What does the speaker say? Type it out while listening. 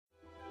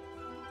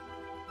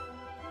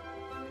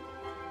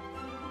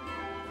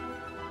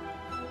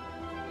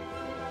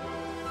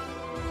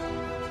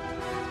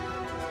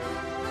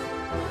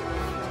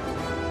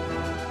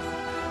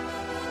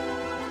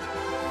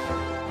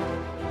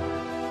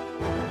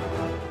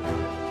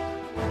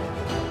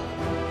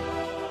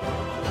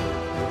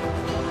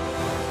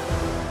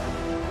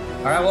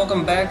All right,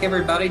 welcome back,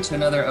 everybody, to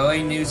another OA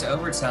News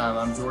Overtime.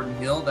 I'm Jordan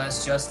Hill.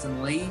 That's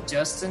Justin Lee.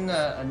 Justin,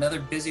 another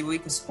busy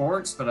week of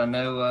sports, but I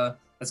know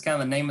that's kind of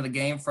the name of the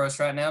game for us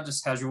right now.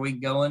 Just how's your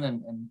week going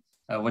and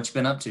what you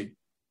been up to?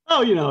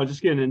 Oh,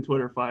 just getting in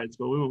Twitter fights,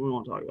 but we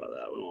won't talk about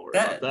that. We won't worry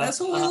about that. That's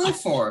what we live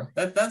for.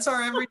 That's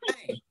our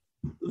everyday.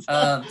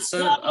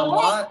 So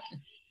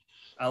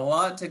a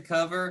lot to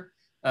cover.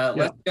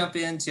 Let's jump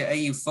into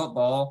AU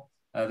football.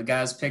 The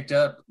guys picked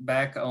up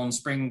back on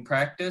spring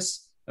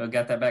practice.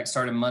 Got that back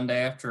started Monday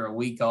after a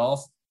week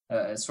off,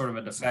 sort of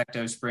a de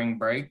facto spring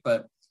break.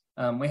 But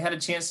we had a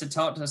chance to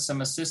talk to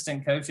some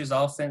assistant coaches,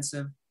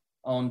 offensive,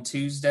 on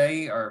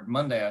Tuesday or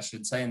Monday, I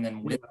should say. And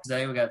then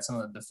Wednesday, we got some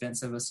of the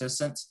defensive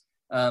assistants.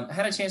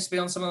 Had a chance to be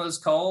on some of those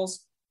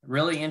calls.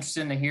 Really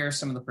interesting to hear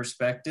some of the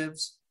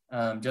perspectives.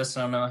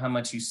 Justin, I don't know how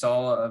much you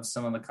saw of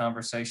some of the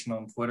conversation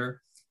on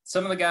Twitter.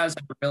 Some of the guys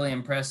that really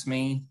impressed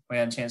me, we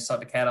had a chance to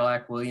talk to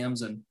Cadillac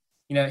Williams. And,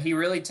 he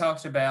really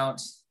talked about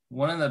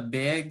one of the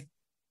big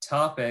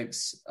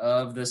topics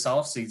of this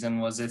offseason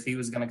was if he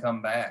was going to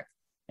come back.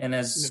 And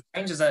as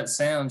strange as that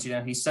sounds,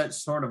 he's such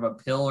sort of a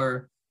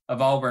pillar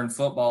of Auburn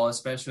football,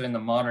 especially in the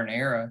modern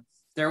era.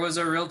 There was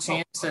a real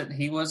chance that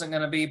he wasn't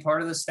going to be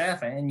part of the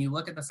staff. And you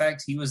look at the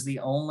fact he was the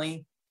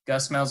only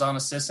Gus Malzahn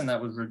assistant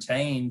that was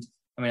retained.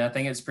 I mean, I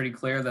think it's pretty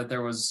clear that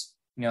there was,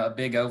 a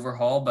big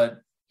overhaul, but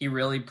he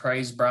really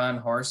praised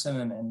Brian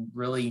Harsin and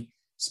really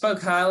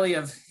spoke highly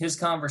of his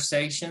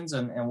conversations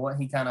and what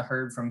he kind of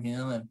heard from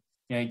him. And,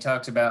 he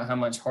talked about how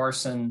much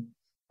Harsin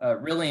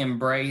really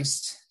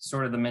embraced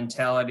sort of the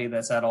mentality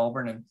that's at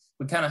Auburn. And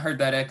we kind of heard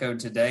that echoed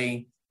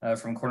today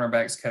from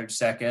cornerbacks coach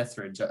Zach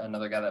Etheridge,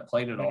 another guy that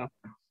played at Auburn.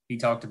 He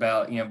talked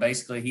about,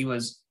 basically he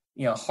was,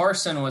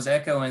 Harsin was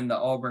echoing the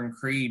Auburn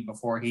creed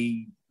before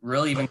he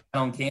really even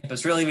got on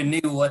campus, really even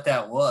knew what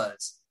that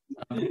was.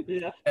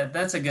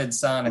 That's a good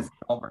sign if you're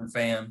an Auburn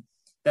fan.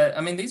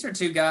 These are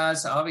two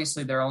guys,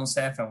 obviously they're on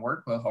staff and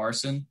work with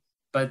Harsin,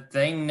 but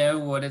they know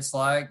what it's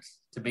like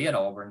to be at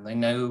Auburn. They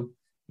know,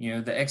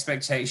 the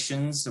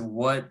expectations of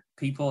what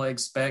people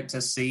expect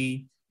to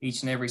see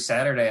each and every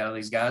Saturday out of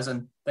these guys.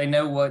 And they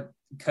know what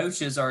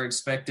coaches are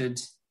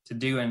expected to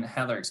do and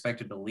how they're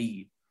expected to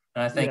lead.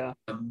 And I think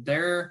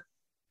their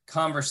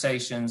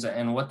conversations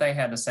and what they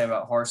had to say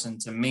about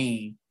Harsin, to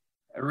me,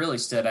 really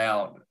stood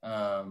out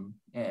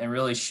and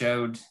really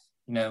showed,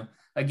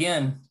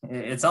 again,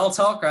 it's all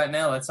talk right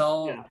now. That's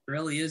all it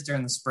really is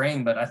during the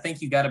spring. But I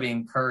think you got to be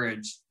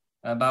encouraged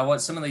by what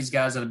some of these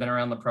guys that have been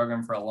around the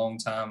program for a long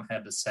time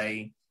had to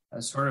say,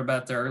 sort of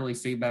about their early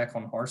feedback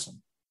on Harsin.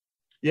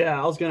 Yeah,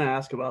 I was going to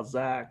ask about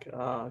Zach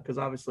because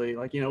obviously,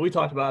 we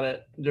talked about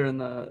it during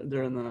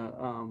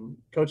the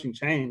coaching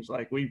change.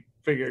 Like we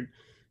figured,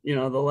 the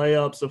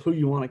layups of who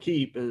you want to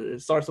keep. It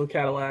starts with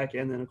Cadillac,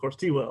 and then of course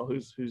T-Will,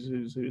 who's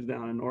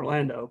down in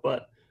Orlando.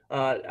 But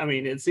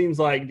it seems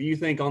like, do you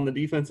think on the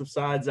defensive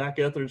side, Zach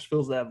Etheridge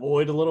fills that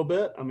void a little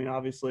bit? I mean,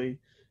 obviously,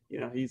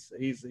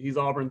 he's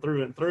Auburn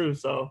through and through.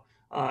 So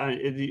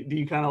do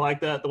you kind of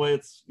like that, the way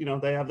it's,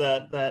 they have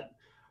that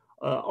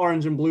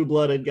orange and blue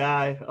blooded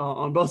guy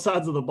on both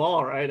sides of the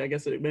ball, right? I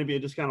guess maybe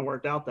it just kind of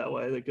worked out that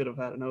way. They could have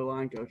had an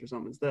O-line coach or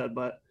something instead.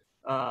 But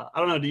I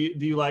don't know. Do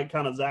you like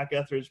kind of Zach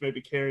Etheridge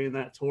maybe carrying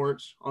that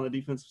torch on the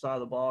defensive side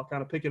of the ball,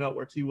 kind of picking up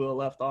where T-Will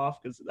left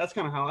off? Because that's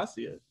kind of how I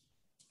see it.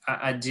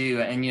 I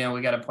do. And,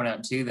 we got to point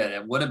out, too, that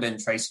it would have been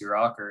Tracy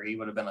Rocker. He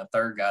would have been a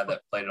third guy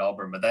that played at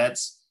Auburn. But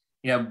that's,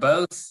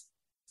 both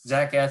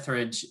Zach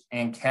Etheridge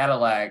and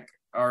Cadillac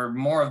are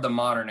more of the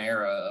modern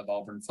era of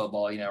Auburn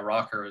football.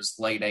 Rocker was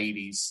late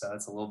 80s, so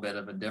that's a little bit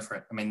of a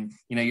different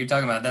 – you're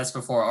talking about that's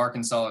before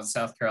Arkansas and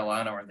South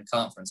Carolina were in the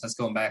conference. That's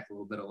going back a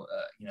little bit,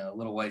 a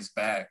little ways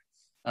back.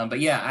 But,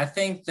 I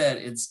think that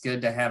it's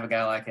good to have a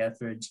guy like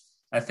Etheridge.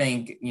 I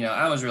think,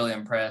 I was really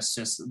impressed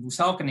just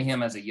talking to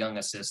him as a young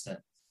assistant.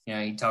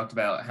 He talked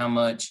about how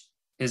much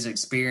his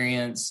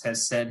experience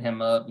has set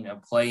him up,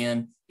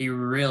 playing. He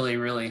really,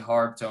 really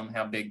harped on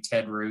how big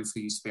Ted Roof,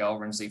 who used to be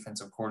Auburn's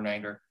defensive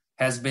coordinator,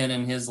 has been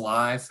in his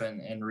life.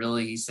 And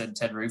really, he said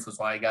Ted Roof was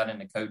why he got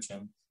into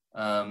coaching.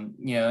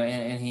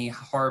 And he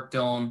harped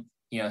on,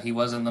 he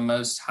wasn't the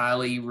most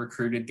highly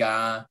recruited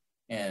guy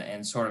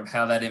and sort of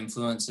how that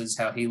influences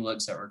how he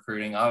looks at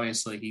recruiting.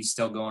 Obviously, he's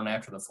still going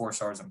after the 4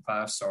 stars and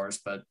 5 stars,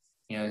 but,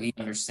 he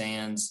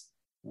understands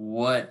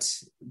what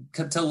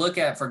to look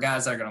at for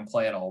guys that are going to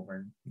play at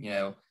Auburn.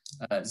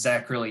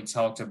 Zach really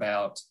talked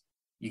about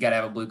you got to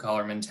have a blue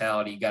collar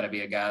mentality. You got to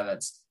be a guy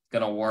that's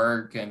going to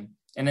work. And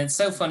it's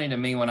so funny to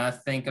me when I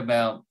think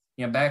about,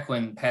 back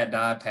when Pat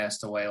Dye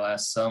passed away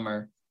last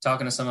summer,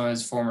 talking to some of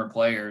his former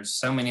players,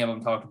 so many of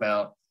them talked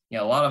about,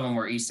 a lot of them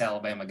were East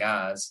Alabama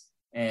guys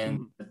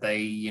and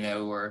they,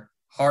 were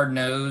hard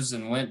nosed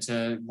and went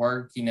to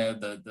work,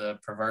 the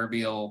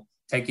proverbial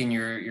taking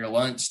your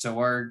lunch to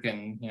work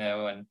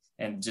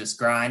and just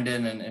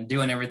grinding and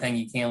doing everything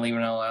you can,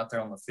 leaving it all out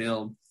there on the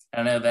field.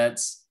 I know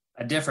that's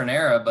a different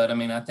era, but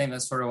I think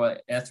that's sort of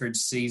what Etheridge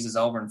sees as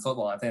Auburn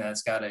football. I think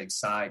that's got to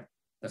excite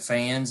the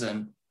fans.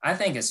 And I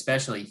think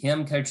especially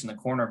him coaching the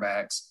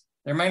cornerbacks,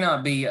 there may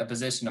not be a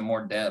position of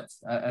more depth.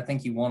 I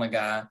think you want a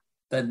guy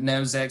that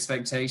knows the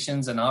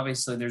expectations. And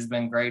obviously there's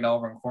been great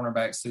Auburn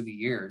cornerbacks through the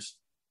years.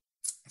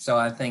 So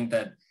I think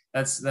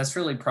that's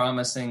really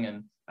promising.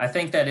 And I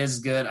think that is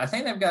good. I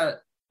think they've got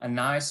a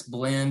nice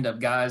blend of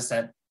guys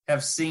that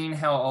have seen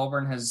how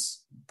Auburn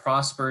has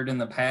prospered in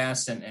the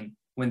past and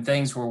when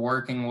things were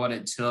working, what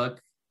it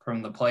took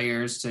from the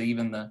players to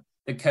even the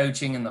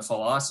coaching and the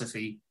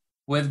philosophy,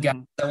 with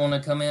guys that want to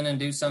come in and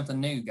do something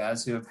new,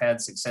 guys who have had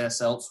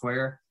success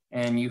elsewhere.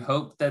 And you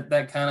hope that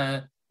kind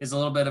of is a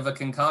little bit of a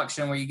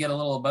concoction where you get a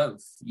little of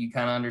both. You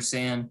kind of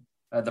understand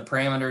the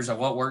parameters of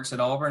what works at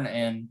Auburn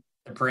and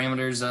the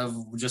parameters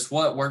of just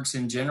what works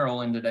in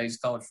general in today's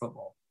college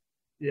football.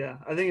 Yeah,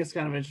 I think it's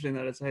kind of interesting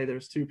that it's, hey,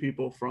 there's two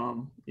people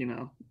from,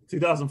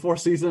 2004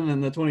 season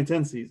and the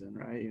 2010 season,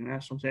 right? You're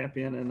national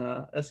champion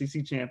and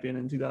SEC champion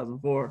in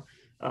 2004.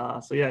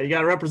 So, yeah, you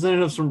got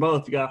representatives from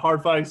both. You got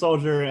Hard Fighting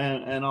Soldier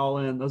and All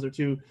In. Those are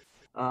two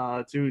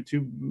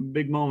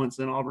big moments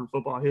in Auburn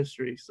football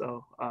history.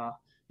 So,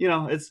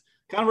 it's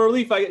kind of a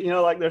relief.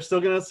 Like they're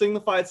still going to sing the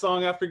fight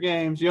song after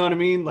games. You know what I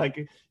mean?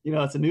 Like,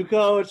 it's a new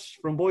coach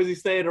from Boise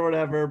State or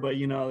whatever, but,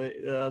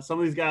 some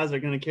of these guys are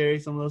going to carry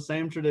some of those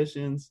same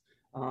traditions.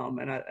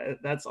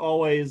 That's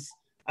always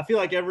 – I feel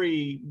like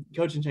every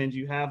coaching change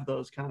you have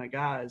those kind of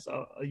guys.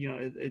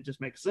 It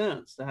just makes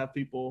sense to have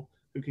people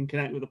who can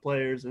connect with the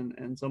players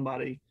and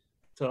somebody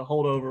to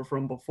hold over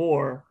from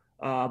before.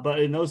 But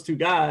in those two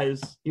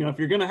guys, if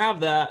you're going to have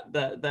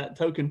that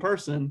token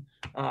person,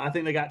 I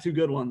think they got two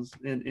good ones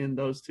in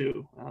those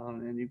two.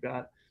 And you've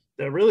got –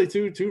 they're really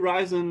two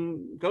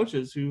rising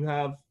coaches who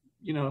have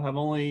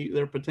only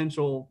their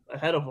potential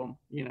ahead of them.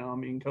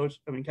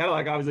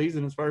 Cadillac, obviously, he's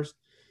in his first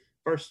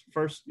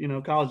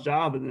college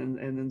job, and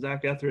then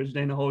Zach Etheridge,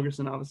 Dana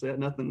Holgerson obviously had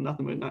nothing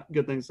but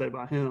good things to say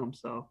about him.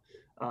 So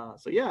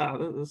yeah,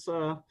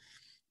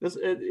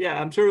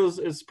 I'm sure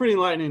it's pretty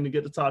enlightening to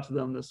get to talk to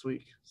them this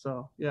week.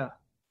 So yeah,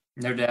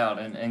 no doubt.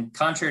 And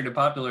contrary to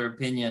popular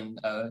opinion,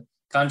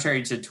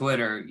 contrary to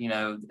Twitter,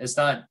 it's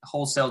not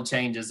wholesale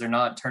changes. They're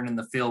not turning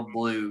the field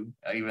blue,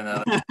 even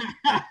though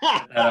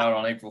that out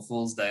on April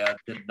Fool's Day. I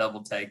did a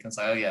double take. I was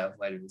like, oh yeah,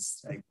 wait,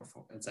 it's April.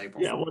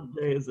 Yeah, what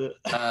day is it?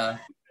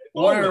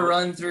 Wanted to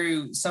run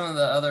through some of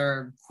the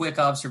other quick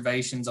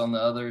observations on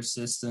the other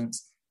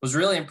assistants. Was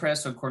really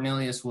impressed with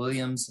Cornelius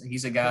Williams.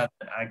 He's a guy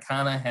that I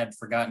kind of had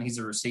forgotten. He's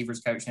a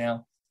receivers coach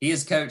now. He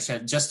is coached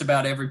at just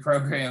about every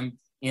program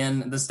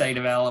in the state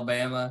of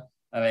Alabama.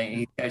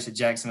 He coached at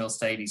Jacksonville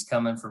State. He's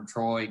coming from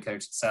Troy,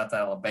 coached at South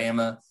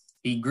Alabama.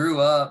 He grew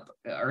up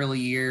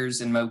early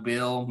years in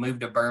Mobile, moved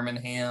to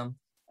Birmingham.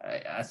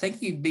 I think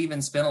he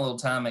even spent a little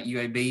time at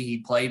UAB.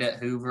 He played at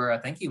Hoover. I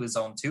think he was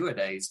on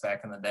two-a-days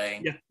back in the day.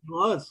 Yeah, he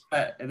was.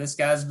 This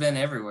guy's been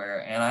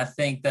everywhere, and I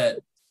think that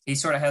he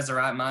sort of has the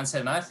right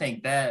mindset. And I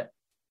think that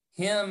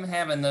him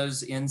having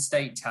those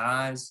in-state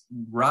ties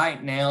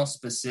right now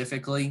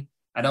specifically,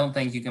 I don't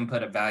think you can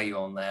put a value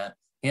on that.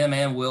 Him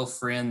and Will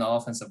Friend, the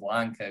offensive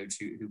line coach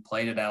who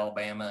played at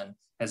Alabama and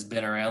has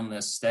been around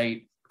this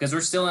state, because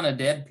we're still in a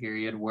dead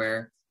period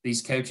where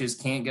these coaches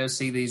can't go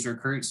see these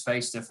recruits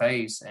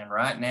face-to-face. And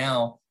right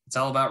now, it's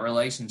all about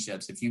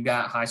relationships. If you've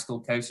got high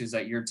school coaches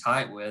that you're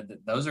tight with,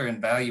 those are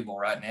invaluable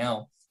right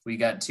now. We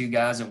got two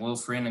guys in Will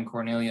Friend and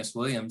Cornelius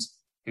Williams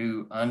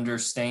who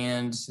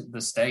understand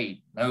the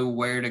state, know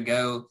where to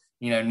go,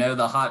 know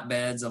the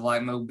hotbeds of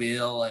like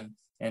Mobile and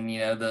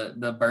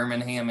the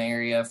Birmingham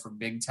area for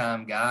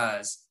big-time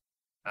guys.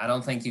 I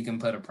don't think you can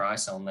put a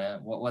price on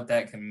that, what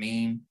that can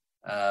mean.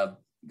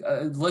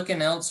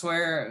 Looking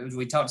elsewhere,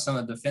 we talked to some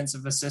of the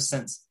defensive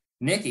assistants.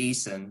 Nick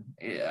Eason,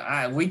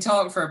 we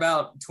talked for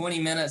about 20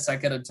 minutes. I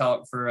could have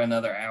talked for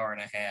another hour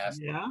and a half.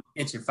 Yeah,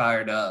 get you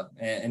fired up.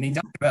 And he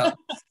talked about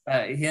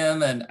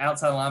him and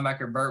outside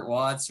linebacker Burt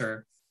Watts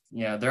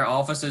their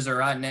offices are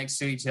right next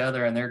to each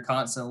other, and they're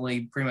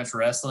constantly pretty much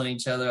wrestling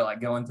each other, like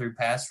going through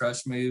pass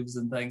rush moves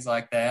and things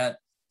like that.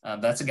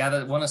 That's a guy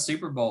that won a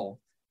Super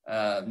Bowl.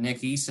 Nick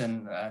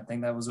Eason, I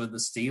think that was with the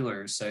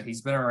Steelers. So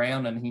he's been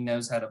around and he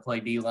knows how to play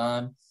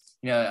D-line.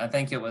 I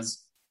think it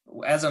was,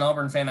 as an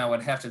Auburn fan, I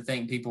would have to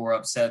think people were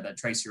upset that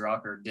Tracy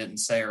Rocker didn't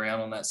stay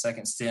around on that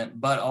second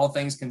stint. But all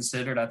things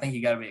considered, I think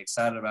you got to be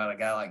excited about a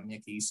guy like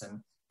Nick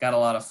Eason. Got a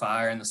lot of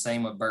fire, and the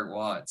same with Burt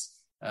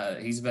Watts.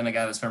 He's been a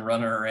guy that's been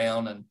running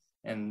around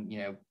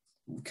and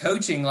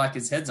coaching like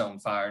his head's on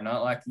fire,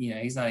 not like,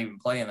 he's not even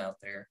playing out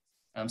there.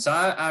 So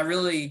I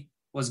really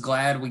was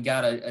glad we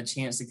got a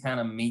chance to kind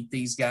of meet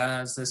these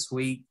guys this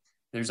week.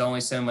 There's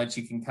only so much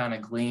you can kind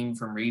of glean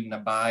from reading a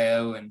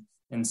bio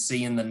and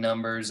seeing the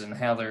numbers and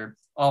how their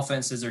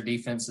offenses or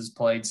defenses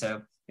played.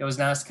 So it was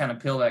nice to kind of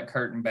peel that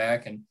curtain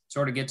back and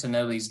sort of get to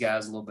know these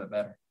guys a little bit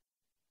better.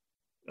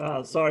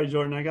 Sorry,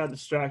 Jordan, I got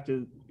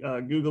distracted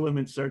Google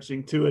image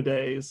searching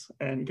two-a-days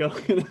and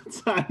going in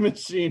a time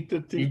machine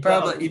to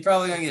 2000. You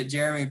probably going to get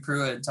Jeremy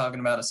Pruitt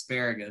talking about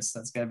asparagus.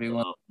 That's going to be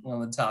one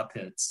of the top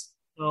hits.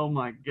 Oh,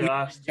 my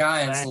gosh.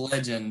 Giants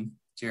legend,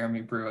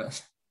 Jeremy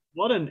Pruitt.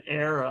 What an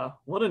era!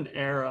 What an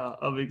era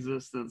of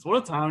existence!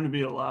 What a time to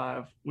be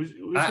alive. We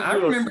should I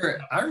do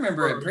remember I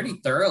remember it a. pretty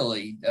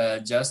thoroughly,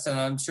 Justin.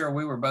 I'm sure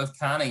we were both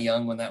kind of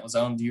young when that was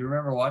on. Do you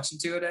remember watching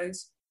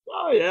Two-A-Days?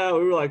 Oh yeah,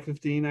 we were like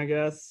 15, I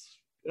guess.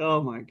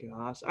 Oh my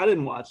gosh, I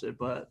didn't watch it,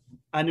 but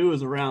I knew it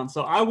was around.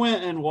 So I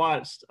went and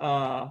watched.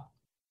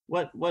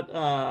 What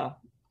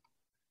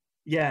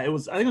Yeah, it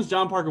was. I think it was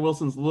John Parker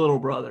Wilson's little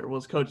brother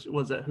was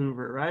at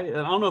Hoover, right? And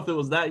I don't know if it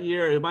was that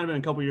year. It might have been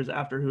a couple years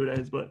after Hoo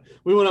Days, but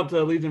we went up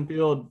to Legion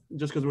Field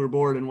just because we were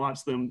bored and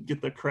watched them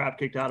get the crap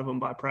kicked out of them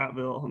by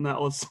Prattville, and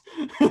that was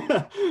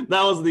that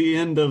was the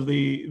end of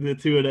the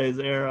Two-A-Days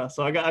era.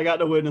 So I got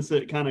to witness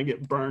it kind of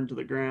get burned to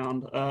the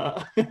ground.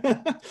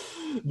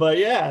 But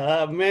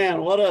yeah,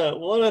 man, what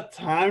a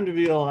time to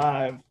be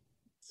alive.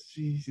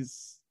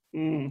 Jeez.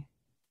 Mm.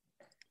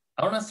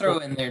 I want to throw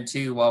in there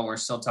too while we're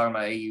still talking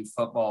about AU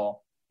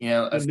football. The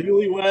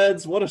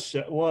newlyweds, what a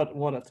shit!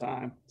 What a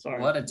time! Sorry,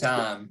 what a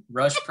time.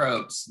 Rush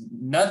Probst,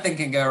 nothing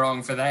can go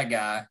wrong for that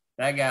guy.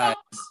 That guy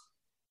is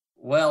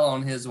well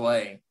on his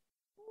way.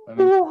 I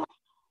mean,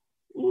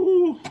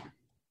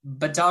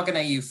 but talking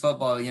AU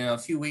football, a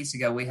few weeks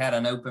ago we had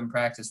an open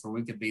practice where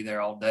we could be there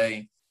all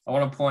day. I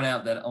want to point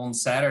out that on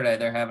Saturday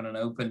they're having an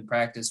open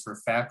practice for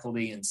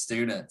faculty and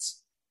students.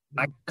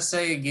 I gotta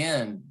say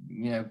again,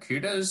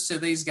 kudos to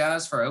these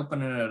guys for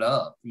opening it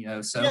up.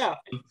 So yeah.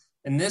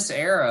 In this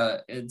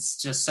era, it's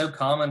just so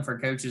common for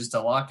coaches to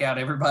lock out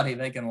everybody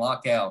they can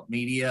lock out,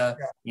 media,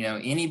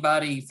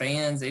 anybody,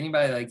 fans,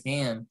 anybody they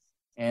can.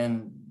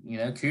 And,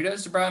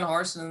 kudos to Brian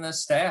Harsin and the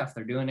staff.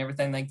 They're doing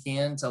everything they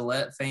can to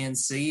let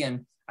fans see.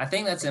 And I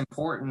think that's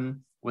important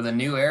with a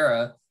new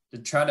era to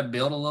try to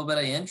build a little bit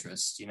of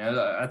interest.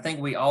 I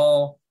think we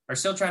all are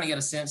still trying to get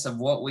a sense of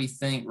what we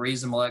think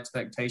reasonable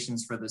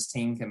expectations for this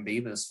team can be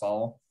this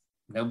fall.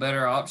 No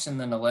better option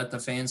than to let the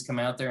fans come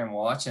out there and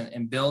watch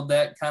and build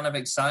that kind of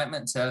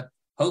excitement to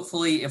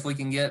hopefully, if we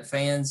can get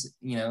fans,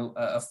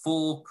 a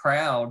full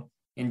crowd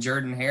in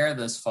Jordan-Hare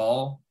this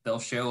fall, they'll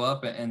show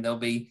up and they'll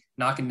be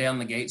knocking down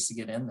the gates to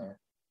get in there.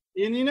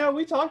 And,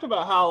 we talked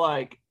about how,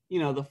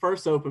 the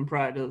first open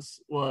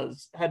practice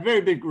had very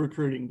big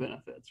recruiting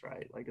benefits,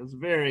 right? Like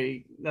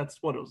that's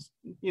what it was,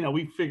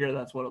 we figure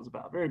that's what it was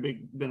about. Very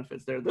big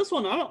benefits there. This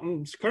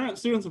one, current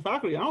students and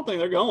faculty, I don't think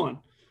they're going.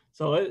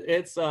 So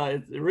it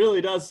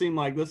really does seem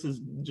like this is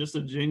just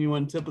a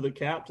genuine tip of the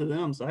cap to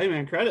them. So, hey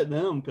man, credit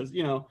them. Cause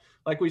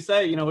like we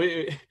say,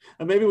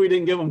 maybe we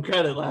didn't give them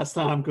credit last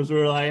time because we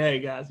were like, hey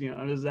guys,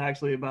 this is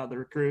actually about the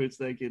recruits.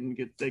 They can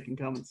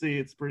come and see.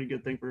 It's a pretty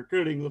good thing for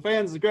recruiting. The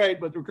fans is great,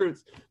 but the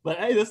recruits, but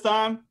hey, this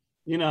time,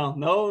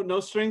 no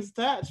strings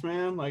attached,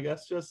 man. Like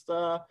that's just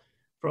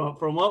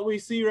from what we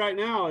see right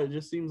now, it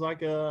just seems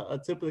like a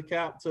tip of the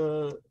cap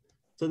to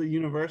the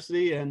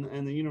university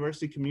and the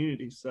university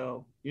community.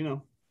 So,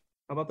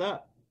 how about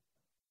that?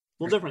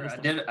 A little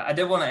different. I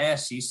did want to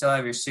ask you still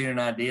have your student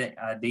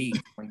ID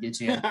when we get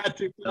you in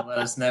to let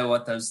us know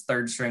what those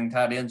third string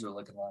tight ends are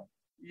looking like.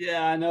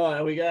 Yeah, I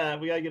know. We got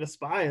to get a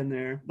spy in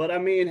there. But I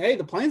mean, hey,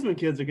 the Plainsman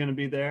kids are going to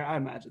be there. I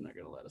imagine they're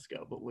going to let us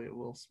go, but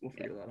we'll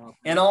figure that out.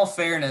 In all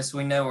fairness,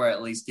 we know we're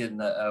at least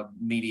getting a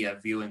media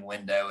viewing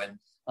window, and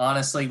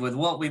honestly, with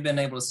what we've been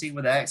able to see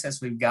with the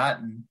access we've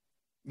gotten,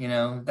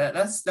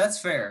 that's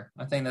fair.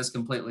 I think that's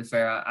completely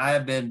fair. I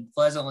have been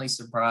pleasantly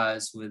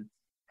surprised with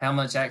how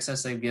much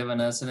access they've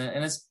given us.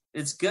 And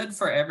it's good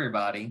for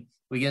everybody.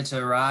 We get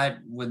to write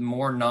with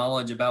more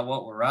knowledge about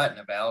what we're writing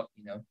about.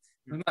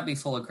 We might be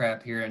full of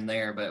crap here and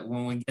there, but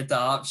when we get the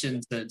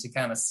option to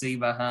kind of see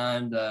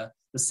behind the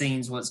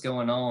scenes what's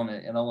going on,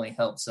 it only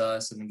helps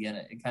us. And again,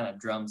 it kind of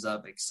drums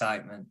up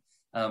excitement.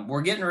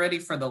 We're getting ready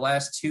for the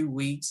last 2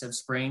 weeks of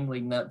spring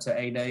leading up to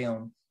A-Day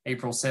on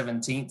April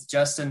 17th.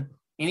 Justin,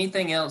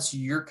 anything else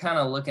you're kind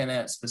of looking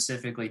at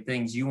specifically,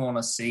 things you want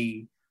to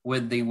see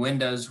with the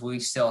windows we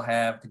still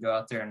have to go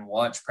out there and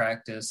watch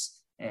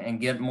practice and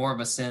get more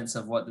of a sense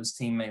of what this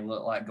team may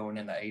look like going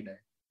into A-Day?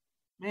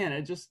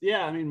 Man,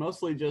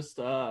 mostly just,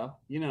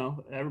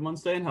 everyone's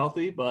staying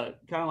healthy, but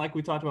kind of like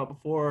we talked about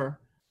before,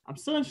 I'm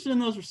still interested in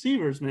those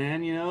receivers, man,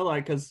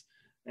 because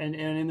and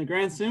in the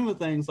grand scheme of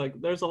things,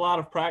 like there's a lot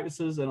of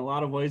practices and a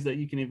lot of ways that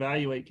you can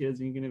evaluate kids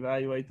and you can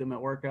evaluate them at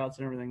workouts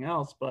and everything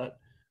else. But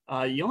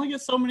you only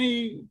get so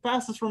many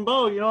passes from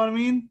Bo, you know what I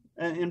mean,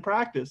 in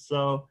practice.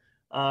 So,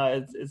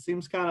 it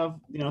seems kind of,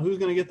 who's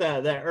going to get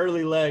that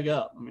early leg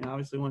up. I mean,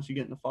 obviously once you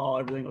get in the fall,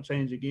 everything will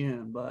change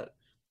again, but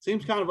it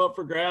seems kind of up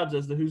for grabs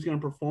as to who's going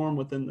to perform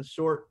within the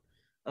short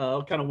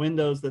kind of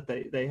windows that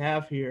they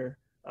have here.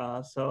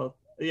 So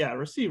yeah,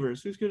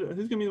 receivers, who's going to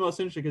be the most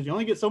interesting? Because you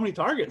only get so many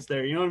targets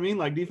there. You know what I mean?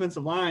 Like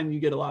defensive line, you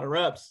get a lot of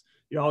reps.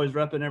 You're always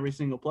repping every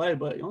single play,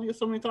 but you only get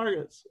so many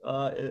targets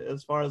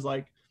as far as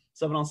like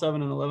 7-on-7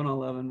 and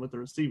 11-on-11 with the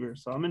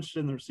receivers. So I'm interested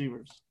in the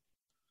receivers.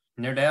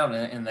 No doubt,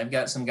 and they've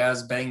got some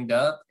guys banged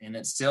up, and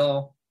it's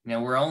still,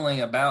 we're only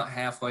about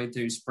halfway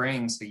through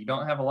spring, so you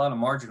don't have a lot of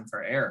margin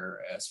for error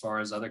as far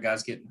as other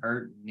guys getting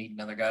hurt and needing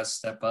other guys to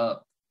step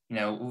up.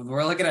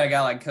 We're looking at a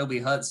guy like Kobe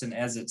Hudson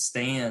as it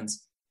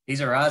stands. He's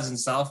a rising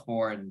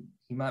sophomore, and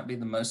he might be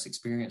the most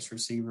experienced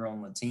receiver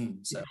on the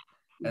team. So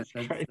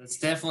That's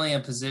definitely a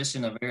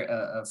position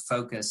of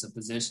focus, a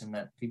position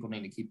that people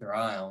need to keep their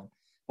eye on.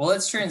 Well,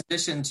 let's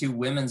transition to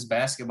women's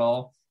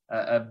basketball.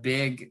 A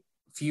big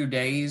few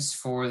days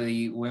for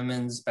the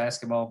women's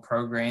basketball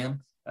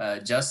program.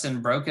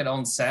 Justin broke it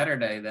on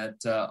Saturday that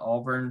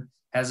Auburn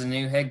has a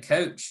new head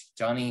coach.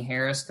 Johnny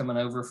Harris, coming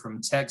over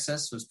from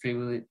Texas, was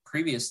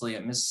previously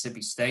at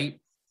Mississippi State.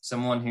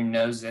 Someone who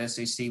knows the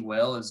SEC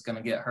well is going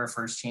to get her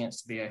first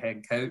chance to be a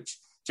head coach.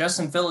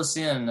 Justin, fill us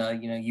in.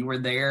 You were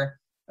there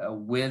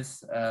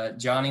with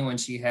Johnny when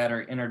she had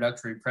her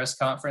introductory press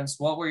conference.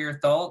 What were your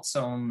thoughts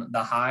on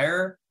the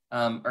hire,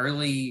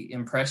 early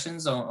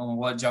impressions on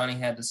what Johnny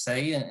had to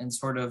say, and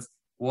sort of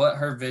what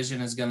her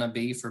vision is going to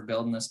be for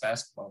building this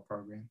basketball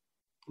program?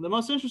 The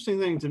most interesting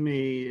thing to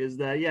me is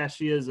that, yeah,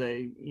 she is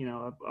a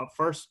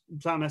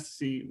first-time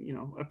SEC,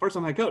 a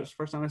first-time head coach,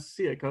 first-time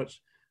SEC head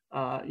coach,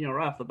 right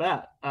off the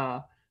bat.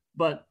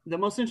 But the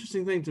most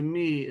interesting thing to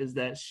me is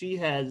that she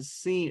has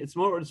seen, it's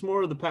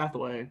more of the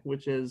pathway,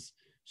 which is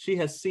she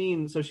has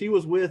seen, so she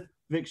was with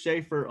Vic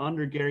Schaefer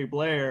under Gary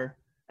Blair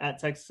at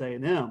Texas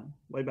A&M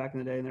way back in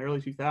the day in the early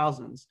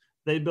 2000s.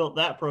 They built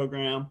that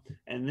program,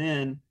 and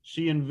then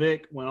she and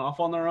Vic went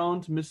off on their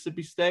own to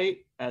Mississippi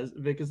State, as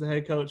Vic is the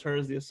head coach, her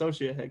is the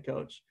associate head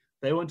coach.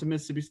 They went to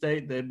Mississippi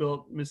State. They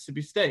built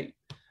Mississippi State,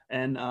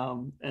 and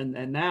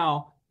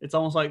now it's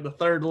almost like the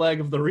third leg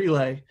of the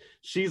relay.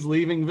 She's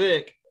leaving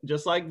Vic,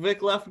 just like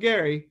Vic left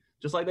Gary,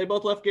 just like they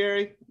both left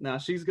Gary. Now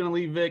she's going to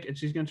leave Vic, and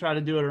she's going to try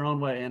to do it her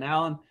own way. And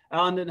Alan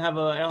Green didn't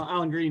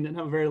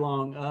have a very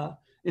long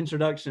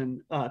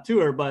introduction to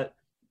her, but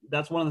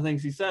that's one of the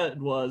things he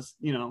said was,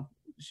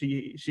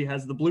 she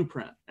has the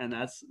blueprint, and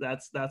that's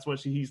what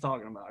he's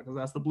talking about, because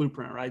that's the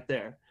blueprint right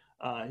there.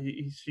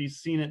 She's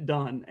seen it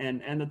done,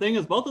 and the thing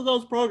is, both of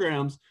those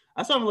programs,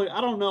 I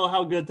don't know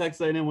how good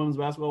Texas A&M women's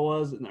basketball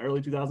was in the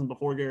early 2000s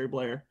before Gary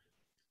Blair,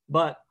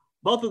 but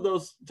both of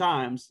those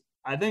times,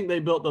 I think they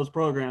built those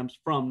programs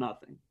from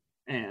nothing,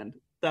 and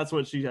that's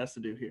what she has to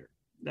do here.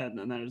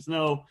 And there's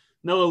no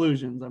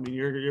illusions. I mean,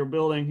 you're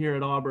building here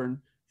at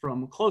Auburn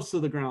from close to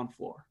the ground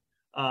floor.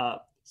 I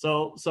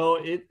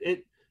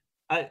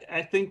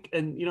think,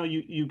 and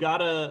you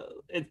gotta.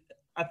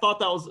 I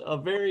thought it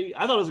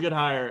was a good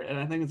hire, and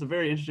I think it's a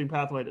very interesting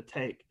pathway to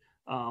take,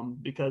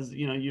 because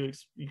you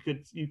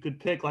could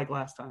pick, like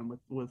last time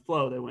with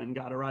Flo, they went and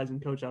got a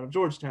rising coach out of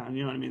Georgetown.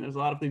 You know what I mean? There's a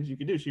lot of things you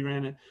could do. She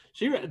ran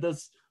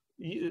this.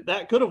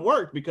 That could have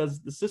worked,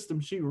 because the system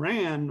she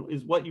ran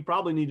is what you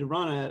probably need to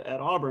run at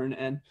Auburn,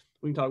 and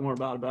we can talk more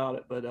about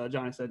it. But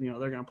Johnny said, they're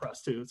going to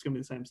press too. It's going to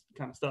be the same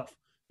kind of stuff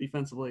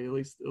defensively, at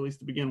least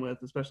to begin with,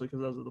 especially because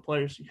those are the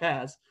players she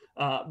has.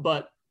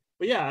 But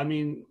yeah, I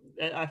mean,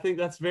 I think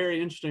that's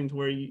very interesting to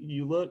where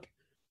you look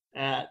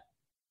at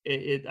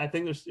it. I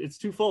think it's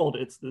twofold.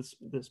 It's this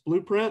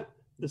blueprint,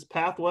 this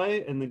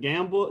pathway, and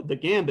the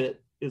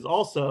gambit is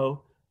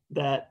also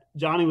that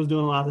Johnny was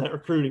doing a lot of that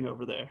recruiting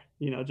over there.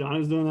 Johnny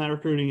was doing that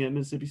recruiting at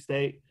Mississippi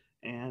State,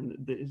 and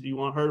you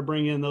want her to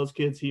bring in those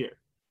kids here.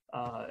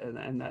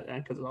 And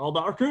because it's all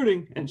about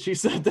recruiting. And she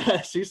said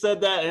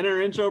that in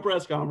her intro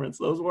press conference,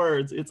 those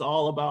words, it's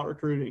all about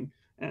recruiting.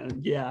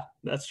 And yeah,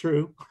 that's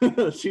true.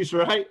 She's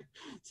right.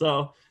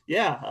 So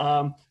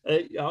yeah,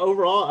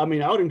 overall, I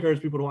mean, I would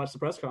encourage people to watch the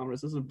press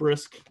conference. This is a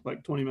brisk,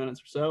 like 20 minutes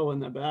or so,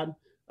 wasn't that bad.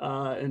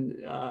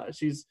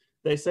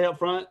 They say up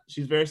front,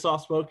 she's very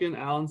soft-spoken.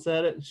 Alan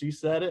said it, and she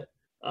said it.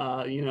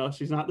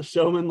 She's not the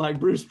showman like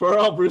Bruce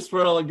Pearl. Bruce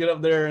Pearl will get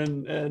up there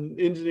and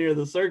engineer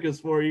the circus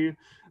for you.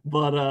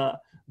 But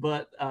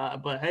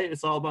hey,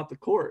 it's all about the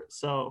court.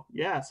 So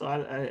yeah,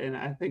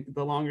 I think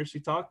the longer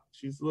she talked,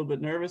 she's a little bit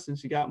nervous and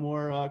she got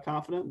more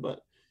confident. But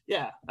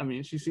yeah, I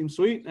mean, she seems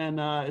sweet, and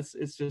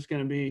it's just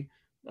going to be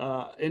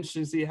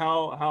interesting to see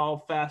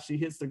how fast she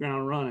hits the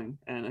ground running.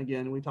 And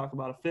again, we talk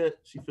about a fit.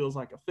 She feels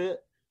like a fit.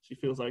 She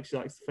feels like she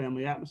likes the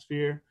family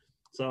atmosphere.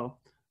 So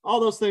all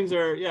those things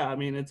are, yeah, I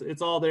mean,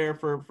 it's all there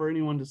for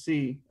anyone to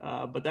see.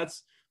 But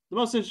that's the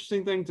most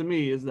interesting thing to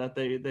me, is that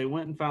they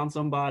went and found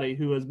somebody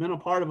who has been a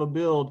part of a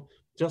build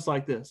just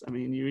like this. I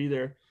mean,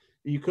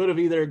 you could have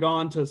either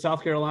gone to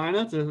South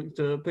Carolina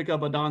to pick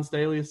up a Don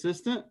Staley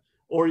assistant,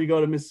 or you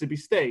go to Mississippi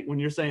State when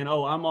you're saying,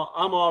 oh, I'm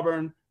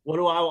Auburn. What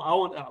do I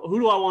want? Who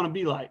do I want to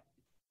be like?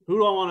 Who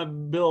do I want to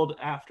build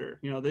after?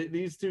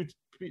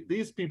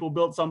 These people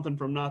built something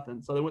from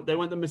nothing. So they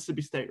went the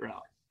Mississippi State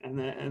route, and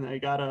they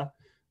got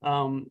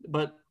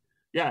but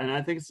yeah, and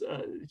I think it's,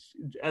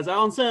 as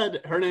Alan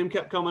said, her name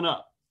kept coming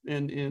up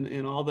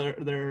in all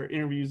their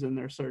interviews and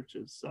their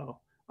searches. So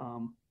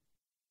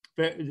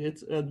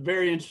it's a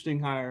very interesting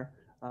hire.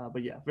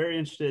 But yeah, very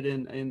interested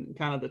in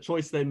kind of the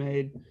choice they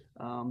made.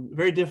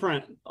 Very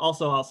different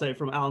also, I'll say,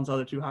 from Alan's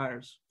other two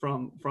hires,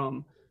 from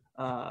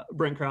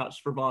Brent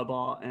Crouch for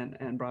volleyball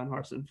and Brian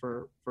Harsin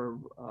for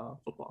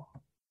football.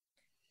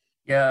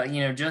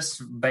 Yeah,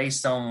 just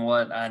based on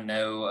what I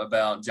know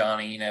about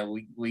Johnny,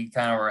 we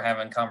kind of were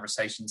having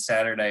conversations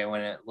Saturday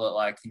when it looked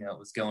like, it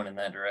was going in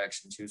that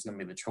direction. She was going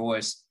to be the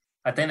choice.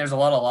 I think there's a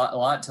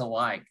lot to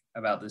like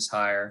about this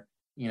hire.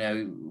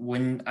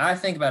 when I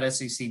think about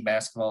SEC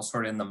basketball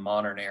sort of in the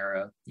modern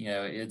era,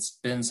 it's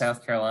been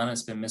South Carolina,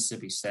 it's been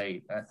Mississippi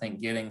State. I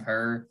think getting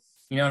her,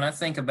 and I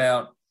think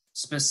about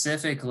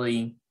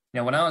specifically,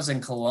 when I was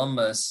in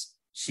Columbus,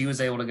 she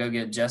was able to go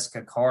get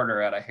Jessica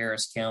Carter out of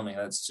Harris County.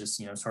 That's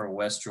just, sort of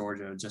West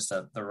Georgia, just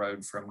up the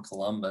road from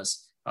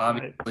Columbus.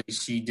 Obviously,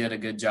 she did a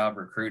good job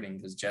recruiting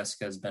because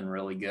Jessica has been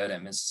really good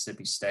at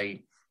Mississippi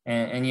State.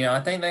 And I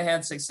think they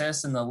had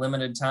success in the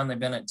limited time they've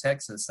been at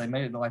Texas. They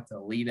made it to like the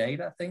Elite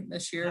Eight, I think,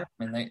 this year.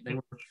 I mean,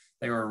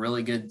 they were a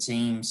really good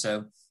team.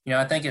 So,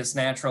 I think it's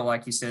natural,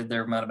 like you said,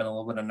 there might have been a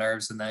little bit of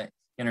nerves in that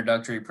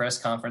introductory press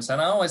conference.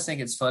 And I always think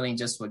it's funny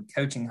just with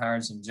coaching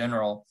hires in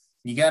general.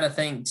 You got to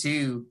think,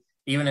 too,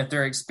 even if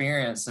they're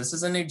experienced, this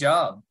is a new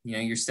job.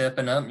 You're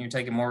stepping up and you're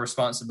taking more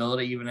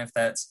responsibility, even if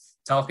that's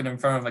talking in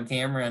front of a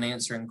camera and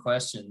answering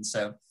questions.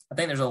 So I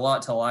think there's a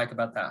lot to like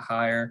about that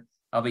hire.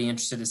 I'll be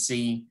interested to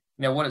see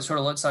what it sort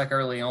of looks like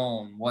early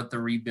on, what the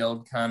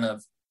rebuild kind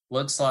of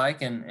looks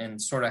like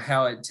and sort of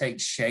how it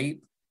takes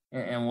shape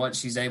and what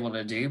she's able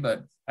to do.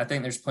 But I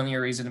think there's plenty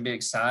of reason to be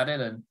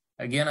excited. And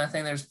again, I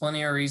think there's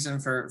plenty of reason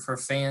for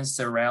fans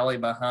to rally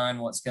behind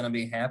what's going to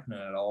be happening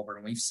at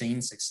Auburn. We've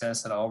seen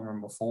success at Auburn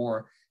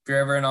before. If you're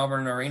ever in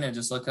Auburn Arena,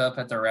 just look up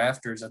at the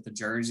rafters, at the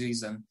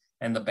jerseys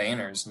and the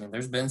banners. I mean,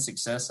 there's been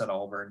success at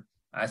Auburn.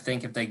 I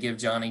think if they give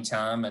Johnny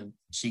time and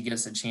she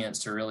gets a chance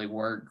to really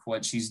work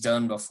what she's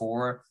done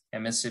before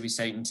at Mississippi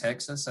State and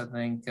Texas, I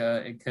think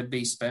it could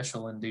be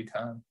special in due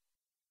time.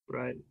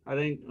 Right. I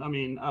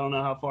don't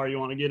know how far you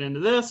want to get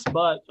into this,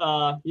 but,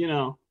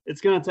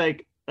 it's going to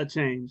take a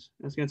change.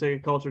 It's going to take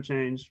a culture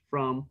change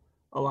from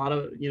a lot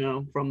of,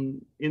 from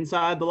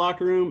inside the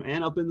locker room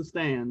and up in the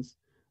stands.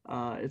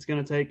 It's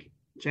going to take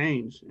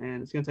change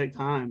and it's going to take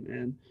time.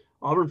 And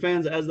Auburn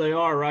fans, as they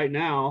are right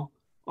now,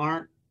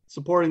 aren't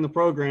supporting the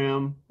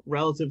program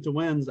relative to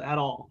wins at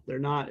all. They're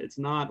not. It's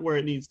not where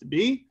it needs to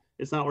be.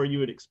 It's not where you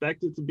would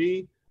expect it to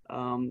be.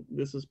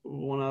 This is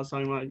when I was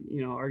talking about,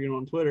 arguing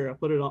on Twitter. I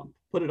put it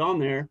on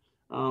there.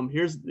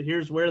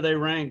 Here's where they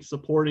rank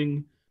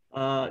supporting,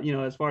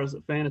 as far as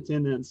fan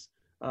attendance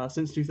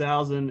since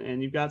 2000.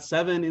 And you've got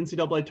 7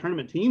 NCAA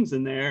tournament teams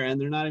in there, and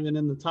they're not even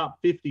in the top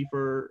 50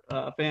 for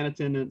fan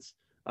attendance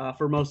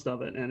for most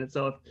of it. And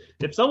so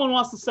if someone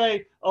wants to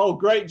say, "Oh,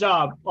 great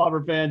job,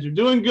 Auburn fans, you're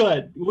doing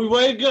good.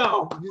 Way to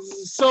go. This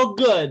is so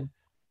good."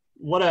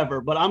 Whatever,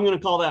 but I'm going to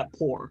call that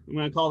poor. I'm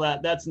going to call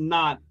that's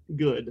not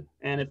good.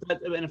 And if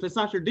it's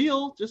not your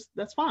deal, just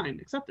that's fine.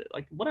 Accept it,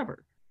 like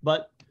whatever.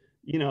 But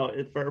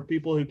for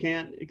people who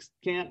can't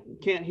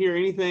hear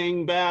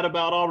anything bad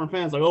about Auburn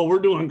fans, like, "Oh, we're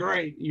doing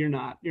great." You're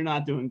not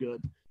doing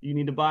good. You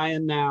need to buy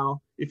in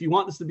now. If you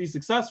want this to be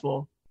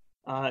successful,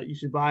 you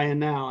should buy in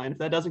now. And if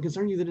that doesn't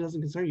concern you, then it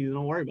doesn't concern you.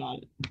 Don't worry about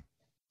it.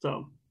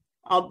 So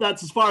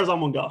that's as far as I'm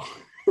going to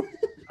go.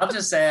 I'll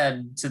just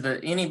add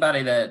to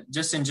anybody that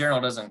just in general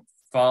doesn't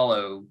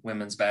follow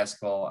women's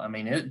basketball. I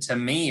mean, it to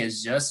me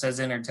is just as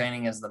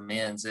entertaining as the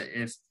men's.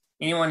 If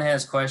anyone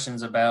has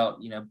questions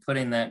about,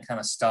 putting that kind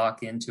of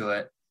stock into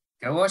it,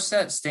 go watch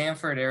that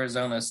Stanford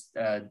Arizona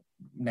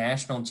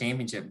national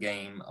championship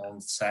game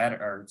on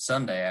Saturday or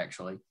Sunday,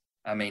 actually.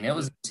 I mean, it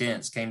was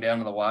intense, came down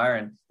to the wire,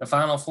 and the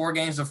final 4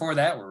 games before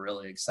that were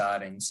really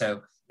exciting.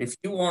 So if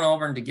you want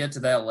Auburn to get to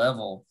that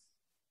level,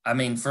 I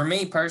mean, for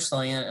me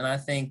personally, and I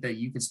think that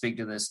you could speak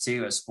to this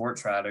too as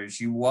sports writers,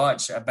 you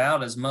watch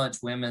about as much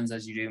women's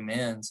as you do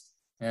men's,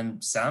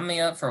 and sign me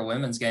up for a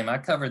women's game. I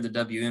covered the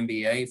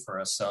WNBA for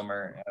a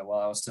summer while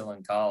I was still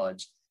in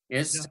college.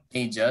 It's to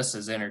me just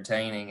as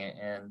entertaining,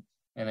 and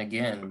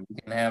again, you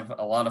can have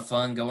a lot of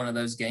fun going to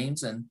those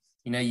games, and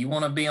you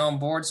want to be on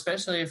board,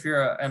 especially if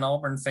you're an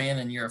Auburn fan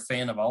and you're a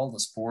fan of all the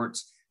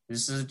sports.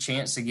 This is a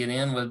chance to get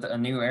in with a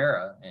new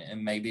era,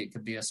 and maybe it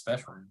could be a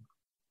special one.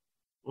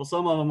 Well,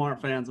 some of them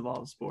aren't fans of all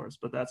the sports,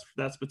 but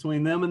that's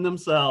between them and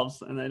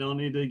themselves, and they don't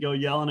need to go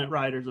yelling at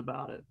writers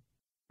about it.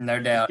 No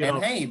doubt.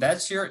 And hey,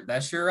 that's your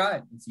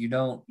right. If you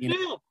don't,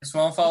 just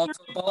want to follow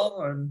football,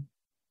 or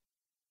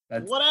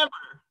whatever,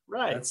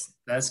 right?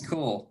 That's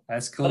cool.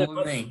 That's cool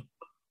with me.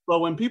 But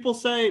when people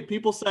say,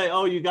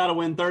 "Oh, you got to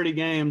win 30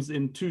 games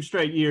in 2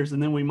 straight years,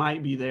 and then we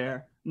might be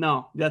there,"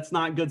 no, that's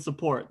not good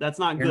support. That's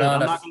not good.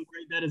 I'm not going to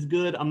grade that as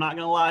good. I'm not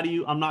going to lie to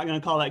you. I'm not going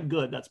to call that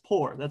good. That's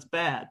poor. That's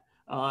bad.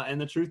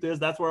 And the truth is,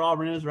 that's where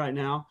Auburn is right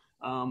now.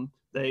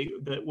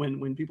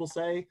 When people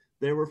say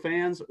there were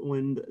fans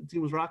when the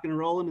team was rocking and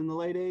rolling in the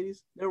late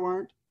 80s, there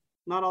weren't.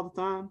 Not all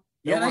the time.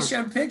 They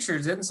showed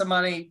pictures. Didn't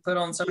somebody put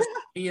on social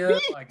media?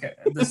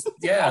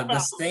 The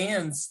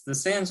stands. The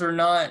stands were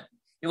not.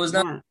 It was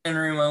not in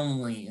room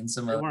only in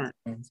some of the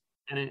stands.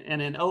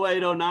 And in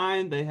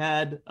 08-09, they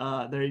had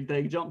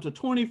they jumped to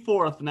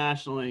 24th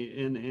nationally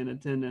in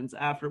attendance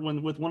after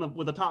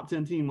with a top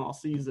 10 team all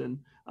season,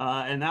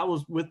 and that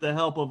was with the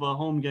help of a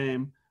home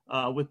game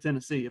with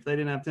Tennessee. If they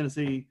didn't have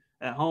Tennessee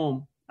at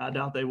home, I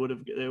doubt they would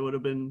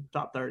have been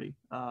top 30.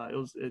 I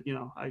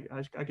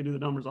could do the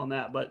numbers on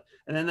that,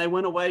 and then they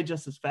went away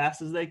just as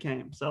fast as they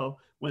came. So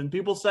when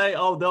people say,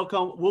 "Oh,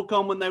 we'll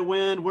come when they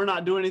win," we're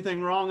not doing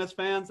anything wrong as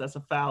fans. That's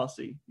a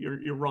fallacy.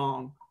 You're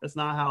wrong. That's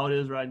not how it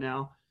is right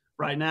now.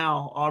 right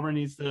now, Auburn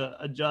needs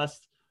to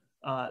adjust.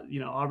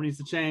 Auburn needs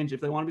to change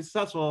if they want to be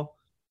successful.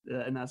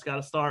 And that's got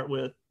to start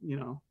with,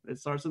 it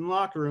starts in the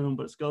locker room,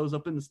 but it goes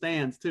up in the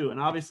stands too. And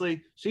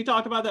obviously she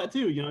talked about that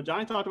too.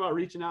 Johnny talked about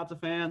reaching out to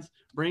fans,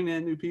 bringing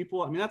in new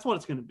people. I mean, that's what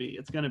it's going to be.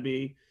 It's going to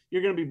be,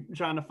 you're going to be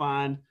trying to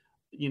find,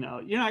 you're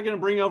not going to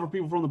bring over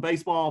people from the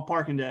baseball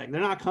parking deck. They're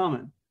not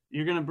coming.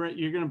 You're going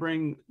to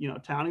bring,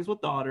 townies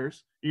with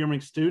daughters. You're going to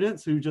bring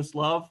students who just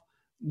love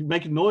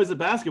making noise at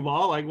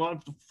basketball. Like,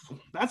 well,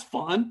 that's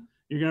fun.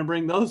 You're going to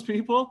bring those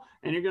people,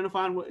 and you're going to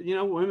find,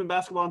 women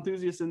basketball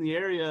enthusiasts in the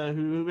area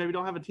who maybe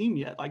don't have a team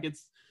yet. Like,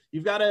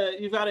 you've got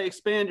to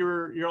expand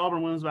your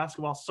Auburn women's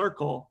basketball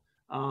circle.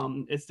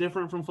 It's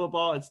different from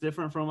football. It's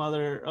different from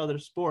other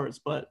sports,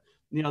 but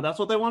that's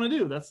what they want to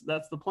do. That's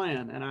the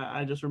plan. And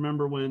I just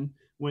remember when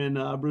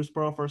Bruce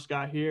Pearl first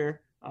got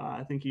here,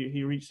 I think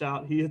he reached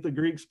out. He hit the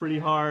Greeks pretty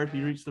hard.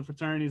 He reached the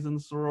fraternities and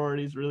the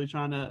sororities, really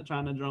trying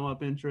to drum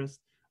up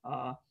interest.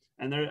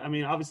 And there, I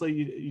mean, obviously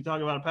you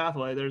talk about a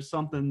pathway, there's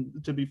something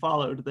to be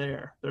followed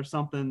there. There's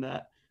something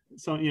that,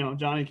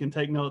 Johnny can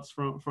take notes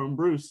from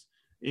Bruce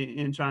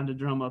in trying to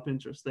drum up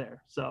interest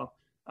there. So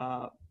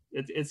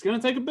it's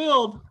going to take a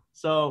build.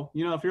 So,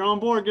 if you're on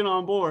board, get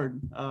on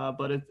board.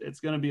 But it's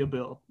going to be a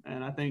build.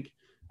 And I think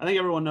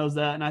everyone knows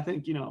that. And I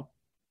think,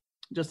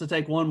 just to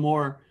take one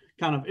more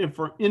kind of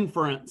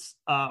inference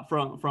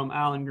from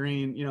Alan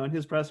Green, in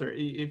his presser,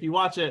 if you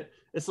watch it,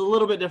 it's a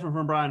little bit different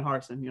from Brian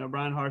Harsin.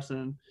 Brian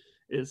Harsin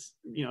is,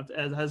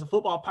 has a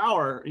football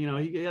power.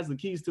 He has the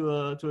keys to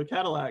a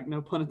Cadillac,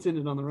 no pun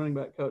intended on the running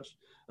back coach.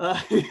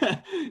 He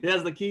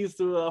has the keys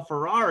to a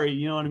Ferrari,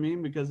 you know what I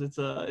mean? Because it's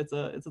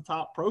a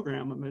top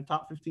program,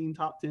 top 15,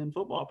 top 10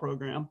 football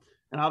program.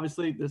 And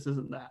obviously this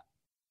isn't that.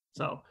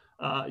 So,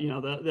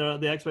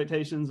 the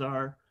expectations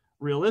are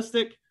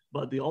realistic,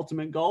 but the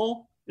ultimate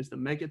goal is to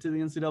make it to the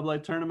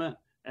NCAA tournament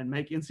and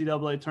make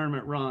NCAA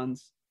tournament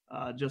runs,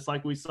 just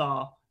like we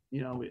saw.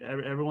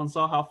 Everyone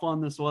saw how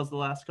fun this was the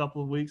last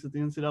couple of weeks at the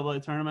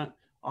NCAA tournament.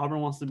 Auburn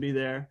wants to be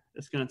there.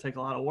 It's going to take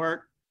a lot of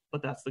work,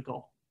 but that's the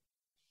goal.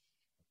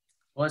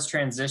 Well, let's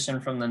transition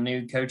from the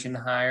new coaching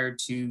hire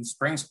to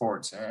spring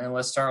sports. And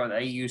let's start with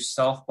AU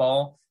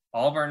softball.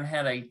 Auburn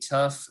had a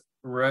tough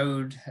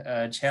road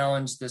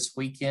challenge this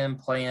weekend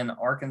playing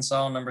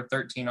Arkansas, number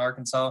 13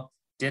 Arkansas.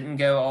 Didn't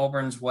go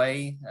Auburn's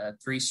way,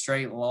 3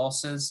 straight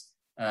losses.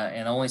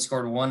 And only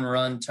scored 1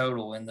 run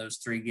total in those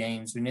 3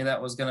 games. We knew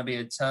that was going to be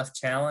a tough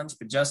challenge.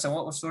 But, Justin,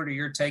 what was sort of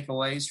your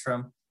takeaways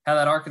from how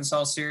that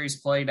Arkansas series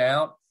played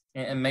out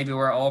and maybe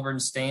where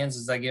Auburn stands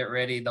as they get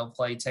ready? They'll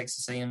play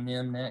Texas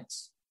A&M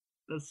next.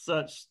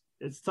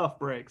 It's tough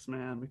breaks,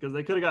 man, because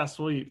they could have got a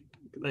sweep.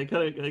 They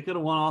could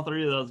have won all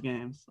 3 of those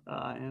games.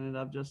 Ended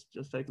up just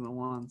taking the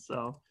 1.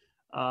 So,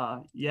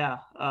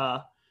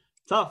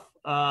 tough.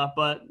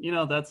 But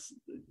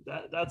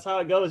that's how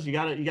it goes. You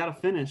gotta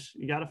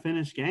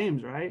finish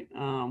games, right?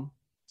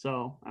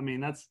 So I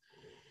mean,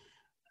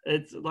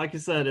 it's like I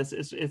said, it's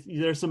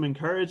there's some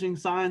encouraging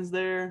signs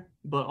there,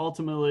 but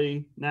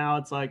ultimately now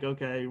it's like,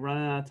 okay,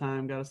 running out of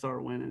time, got to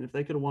start winning. If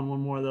they could have won 1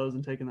 more of those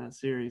and taken that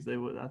series,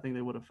 I think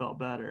they would have felt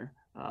better.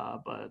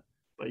 But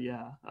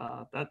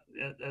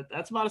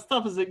that's about as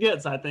tough as it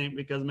gets, I think,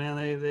 because man,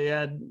 they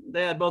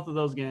had both of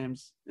those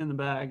games in the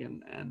bag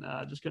and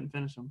just couldn't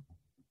finish them.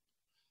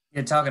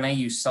 You're talking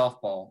AU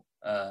softball.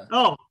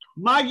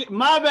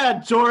 My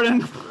bad,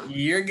 Jordan.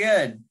 You're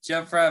good.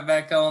 Jump right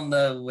back on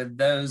with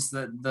those.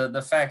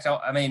 The fact,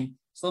 I mean,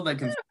 it's a little bit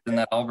confusing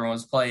that Auburn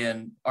was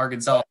playing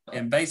Arkansas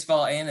in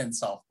baseball and in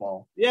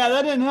softball. Yeah,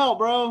 that didn't help,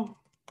 bro.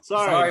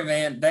 Sorry,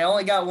 man. They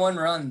only got 1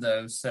 run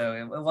though, so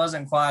it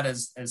wasn't quite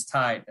as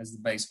tight as the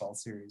baseball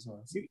series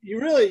was.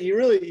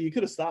 You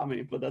could have stopped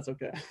me, but that's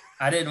okay.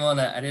 I didn't want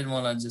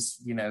to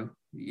just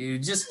you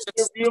just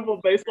beautiful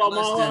baseball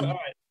monologue. All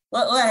right.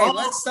 Hey,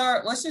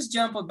 let's just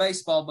jump with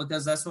baseball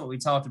because that's what we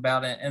talked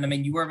about. And I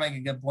mean, you were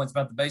making good points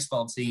about the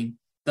baseball team.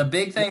 The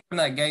big thing from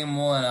that game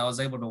 1, I was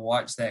able to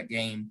watch that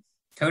game.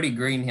 Cody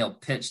Greenhill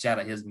pitched out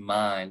of his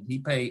mind. He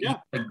played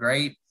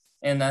great.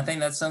 And I think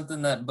that's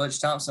something that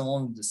Butch Thompson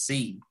wanted to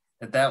see,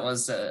 that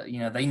was,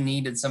 they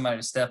needed somebody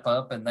to step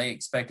up and they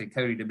expected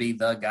Cody to be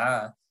the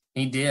guy.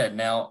 He did.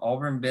 Now,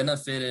 Auburn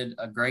benefited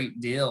a great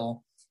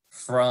deal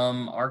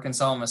from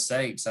Arkansas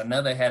mistakes. I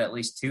know they had at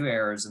least 2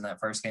 errors in that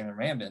first game. There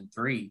may have been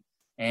 3.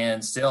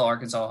 And still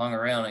Arkansas hung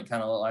around. It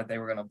kind of looked like they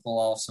were going to pull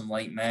off some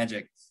late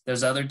magic.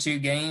 Those other 2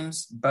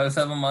 games, both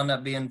of them wound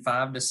up being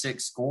 5 to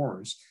 6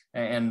 scores.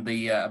 And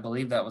I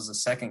believe that was the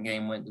second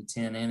game went to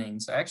 10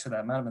 innings. Actually,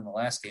 that might have been the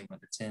last game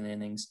went to 10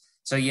 innings.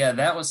 So, yeah,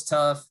 that was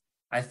tough.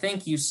 I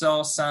think you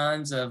saw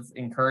signs of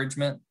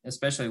encouragement,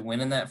 especially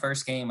winning that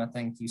first game. I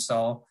think you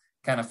saw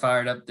kind of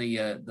fired up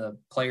the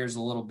players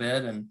a little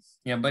bit. And,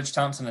 Butch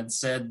Thompson had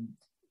said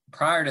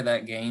prior to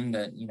that game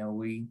that,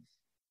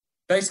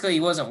 he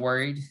wasn't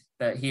worried,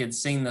 that he had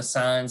seen the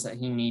signs that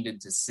he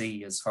needed to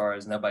see as far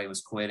as nobody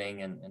was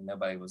quitting and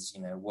nobody was,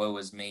 woe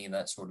is me,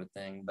 that sort of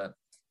thing. But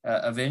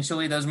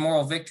eventually those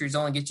moral victories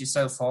only get you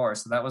so far.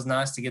 So that was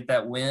nice to get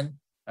that win.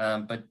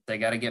 But they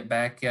got to get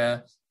back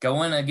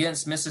going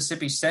against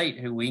Mississippi State,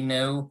 who we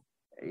know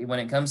when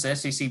it comes to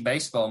SEC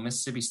baseball,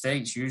 Mississippi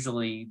State's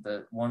usually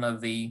one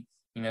of the,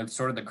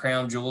 sort of the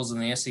crown jewels in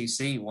the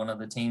SEC, one of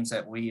the teams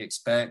that we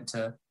expect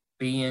to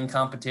be in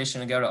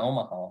competition to go to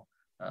Omaha.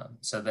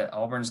 So that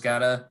Auburn's got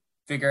to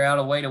figure out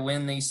a way to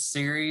win these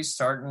series,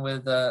 starting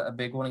with a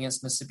big one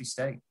against Mississippi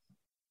State.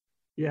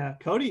 Yeah,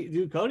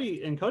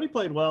 Cody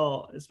played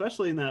well,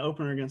 especially in that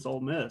opener against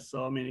Ole Miss.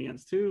 So, I mean,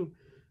 against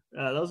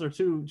those are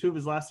two of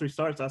his last 3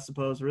 starts, I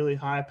suppose, really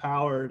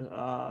high-powered,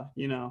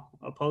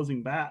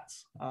 opposing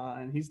bats.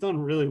 And he's done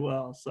really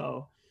well.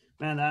 So,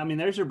 man, I mean,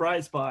 there's your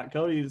bright spot.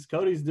 Cody's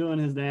doing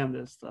his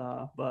damnedest.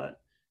 But,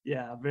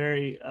 yeah,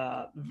 very,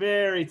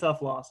 very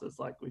tough losses,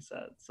 like we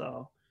said.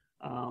 So,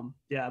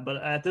 but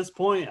at this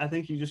point, I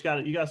think you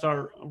got to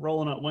start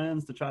rolling up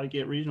wins to try to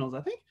get regionals.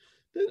 I think,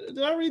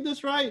 did I read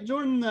this right,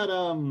 Jordan,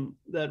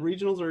 that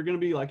regionals are going to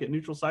be like at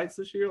neutral sites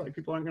this year? Like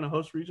people aren't going to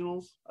host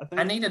regionals, I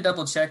think? I need to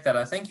double check that.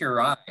 I think you're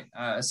right.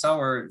 I saw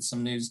where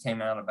some news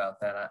came out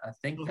about that. I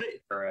think that's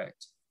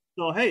correct.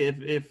 So, hey,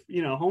 if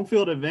home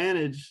field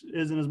advantage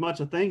isn't as much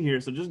a thing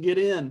here, so just get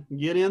in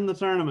the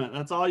tournament.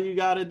 That's all you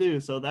got to do.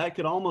 So that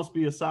could almost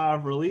be a sigh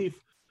of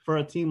relief for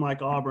a team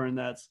like Auburn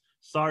that's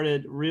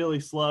started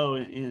really slow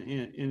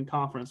in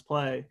conference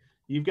play.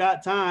 You've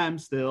got time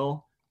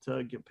still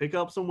to pick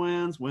up some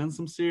wins, win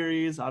some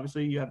series.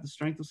 Obviously, you have the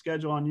strength of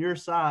schedule on your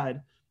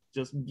side.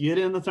 Just get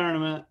in the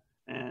tournament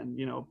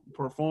and,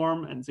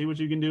 perform and see what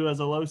you can do as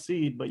a low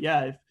seed. But,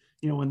 yeah, if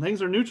when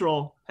things are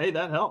neutral, hey,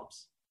 that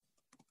helps.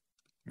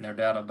 No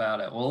doubt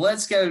about it. Well,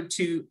 let's go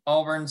to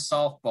Auburn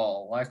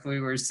softball. Like we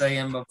were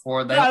saying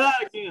before, they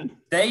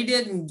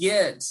didn't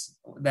get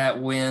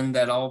that win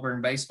that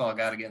Auburn baseball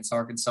got against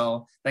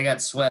Arkansas. They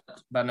got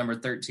swept by number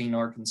 13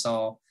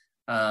 Arkansas.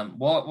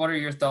 What are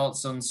your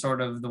thoughts on sort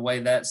of the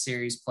way that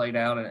series played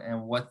out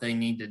and what they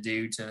need to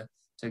do to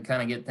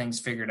kind of get things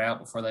figured out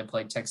before they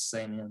play Texas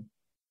A&M?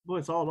 Boy,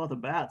 it's all about the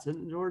bats,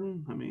 isn't it,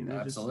 Jordan? I mean,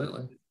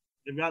 absolutely.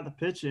 They've got the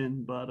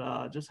pitching,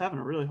 but just having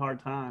a really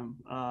hard time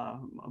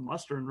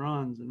mustering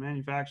runs and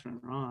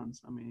manufacturing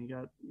runs. I mean, you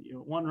got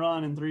 1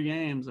 run in 3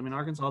 games. I mean,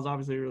 Arkansas is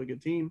obviously a really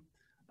good team,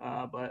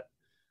 but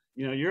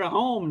you're at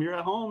home in your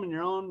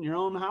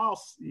own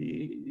house.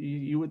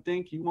 You would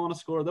think you want to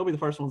score. They'll be the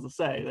first ones to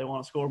say they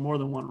want to score more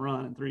than 1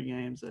 run in 3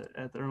 games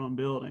at their own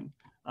building.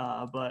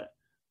 But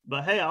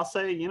hey, I'll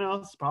say,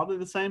 it's probably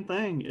the same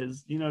thing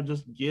is,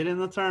 just get in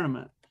the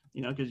tournament,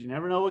 because you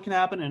never know what can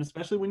happen. And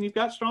especially when you've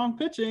got strong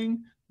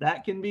pitching,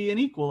 that can be an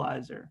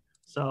equalizer.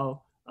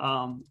 So,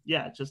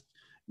 just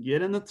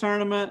get in the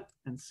tournament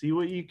and see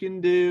what you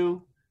can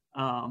do.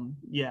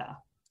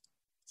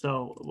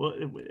 So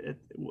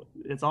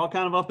it's all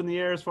kind of up in the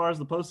air as far as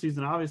the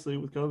postseason, obviously,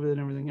 with COVID and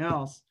everything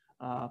else.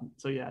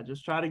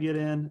 Just try to get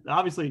in.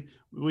 Obviously,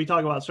 we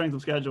talk about strength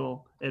of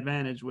schedule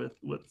advantage with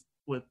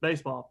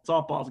baseball.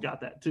 Softball's got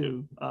that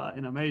too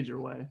in a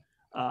major way.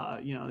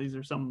 These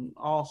are some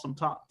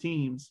top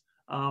teams.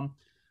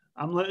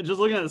 I'm just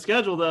looking at the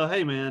schedule, though.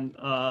 Hey, man,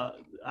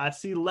 I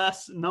see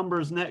less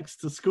numbers next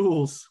to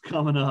schools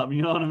coming up.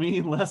 You know what I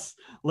mean? Less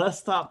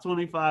top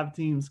 25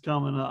 teams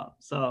coming up.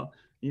 So,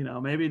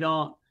 maybe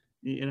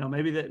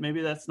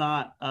that's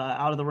not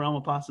out of the realm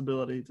of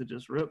possibility to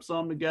just rip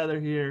some together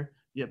here,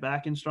 get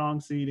back in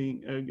strong seeding,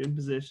 good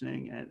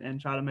positioning,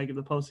 and try to make it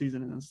the postseason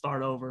and then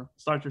start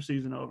your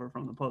season over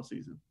from the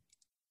postseason.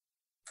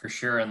 For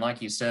sure. And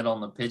like you said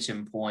on the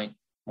pitching point,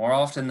 more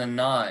often than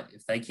not,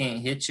 if they can't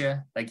hit you,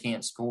 they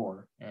can't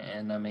score.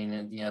 And I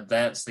mean,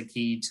 that's the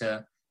key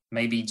to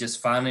maybe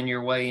just finding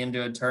your way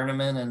into a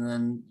tournament and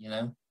then,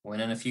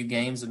 winning a few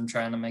games and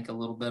trying to make a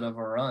little bit of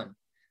a run.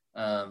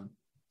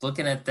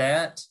 Looking at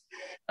that,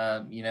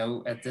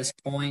 at this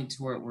point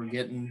we're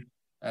getting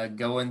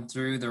going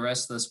through the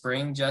rest of the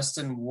spring.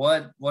 Justin,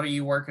 what are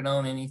you working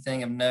on?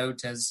 Anything of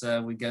note as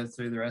we go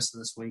through the rest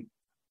of this week?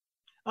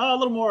 A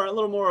little more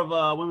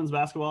of women's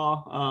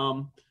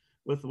basketball.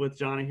 With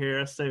Johnny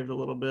Harris, saved a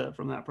little bit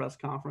from that press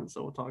conference,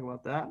 so we'll talk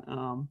about that.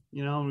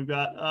 We've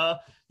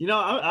got,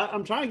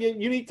 I'm trying to get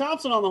Unique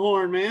Thompson on the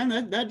horn, man.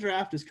 That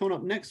draft is coming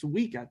up next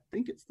week. I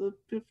think it's the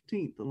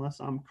 15th, unless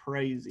I'm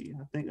crazy.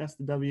 I think that's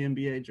the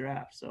WNBA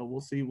draft, so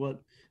we'll see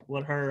what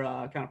her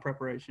kind of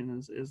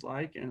preparation is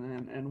like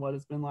and what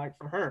it's been like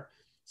for her.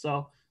 So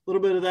a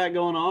little bit of that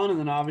going on, and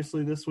then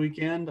obviously this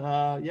weekend,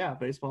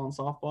 baseball and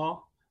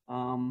softball.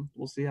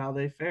 We'll see how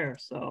they fare.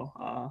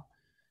 So,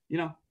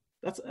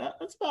 that's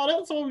about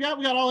it. So we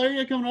got all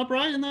area coming up,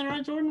 right? Isn't that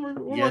right, Jordan?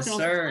 We're yes,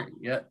 sir.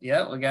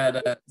 Yeah. We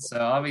got so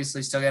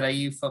obviously still got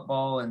AU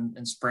football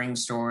and spring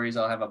stories.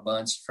 I'll have a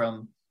bunch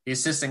from the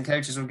assistant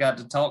coaches we've got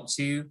to talk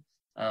to.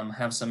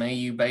 Have some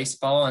AU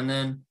baseball, and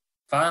then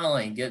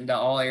finally getting to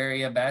all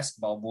area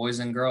basketball, boys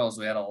and girls.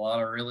 We had a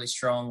lot of really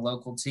strong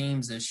local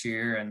teams this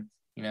year, and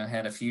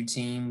had a few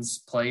teams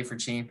play for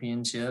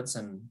championships,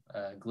 and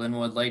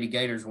Glenwood Lady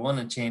Gators won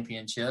a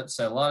championship.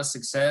 So a lot of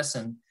success,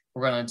 and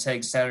we're going to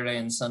take Saturday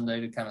and Sunday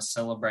to kind of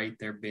celebrate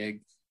their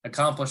big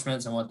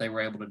accomplishments and what they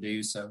were able to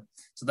do. So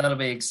that'll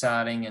be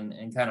exciting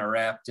and kind of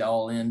wrapped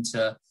all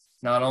into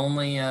not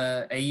only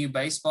AU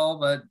baseball,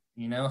 but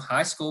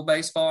high school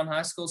baseball and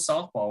high school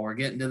softball. We're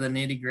getting to the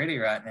nitty gritty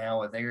right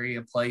now with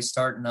area play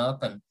starting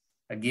up. And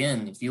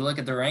again, if you look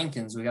at the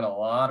rankings, we got a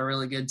lot of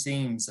really good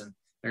teams, and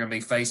they're going to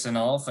be facing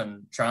off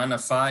and trying to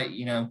fight.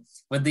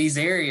 With these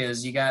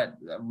areas, you got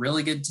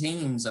really good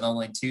teams and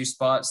only 2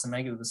 spots to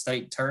make it to the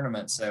state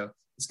tournament. So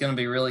it's going to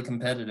be really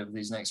competitive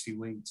these next few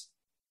weeks.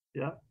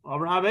 Yeah,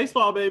 Auburn High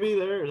baseball, baby.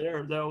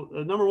 They're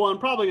number 1,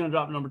 probably going to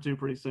drop number 2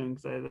 pretty soon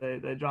because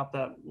they dropped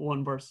that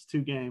 1 versus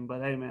 2 game.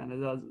 But hey, man,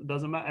 it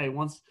doesn't matter. Hey,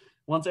 once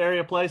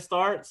area play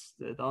starts,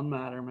 it doesn't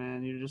matter,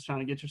 man. You're just trying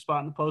to get your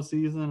spot in the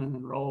postseason and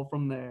then roll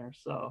from there.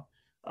 So,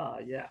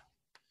 yeah.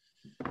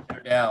 No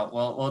doubt.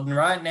 Well,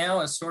 right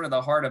now is sort of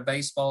the heart of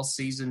baseball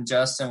season,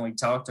 Justin. We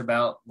talked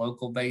about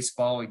local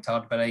baseball. We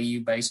talked about AU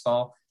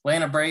baseball.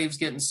 Atlanta Braves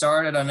getting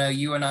started. I know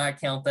you and I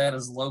count that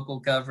as local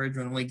coverage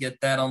when we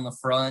get that on the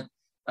front.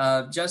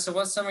 Justin,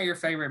 what's some of your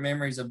favorite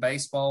memories of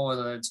baseball,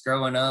 whether it's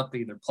growing up,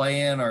 either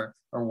playing or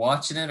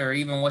watching it, or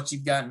even what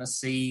you've gotten to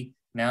see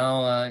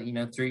now,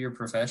 through your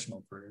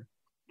professional career?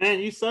 Man,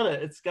 you said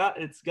it. It's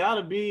got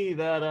to be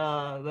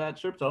that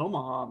trip to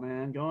Omaha,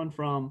 man. Going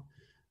from,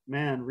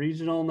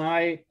 regional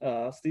night,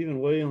 Stephen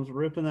Williams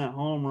ripping that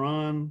home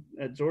run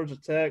at Georgia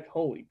Tech.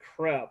 Holy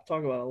crap!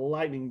 Talk about a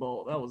lightning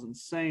bolt. That was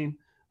insane.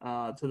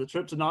 To the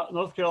trip to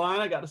North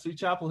Carolina, got to see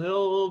Chapel Hill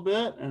a little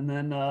bit, and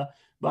then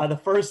by the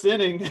first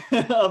inning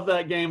of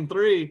that game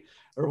 3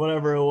 or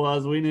whatever it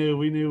was, we knew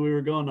we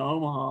were going to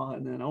Omaha,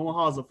 and then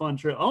Omaha's a fun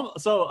trip.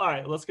 So all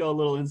right, let's go a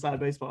little inside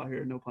baseball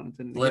here. No pun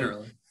intended.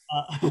 Literally.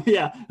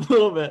 Yeah, a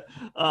little bit.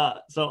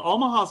 So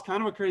Omaha's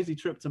kind of a crazy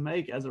trip to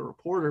make as a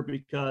reporter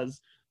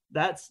because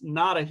that's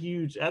not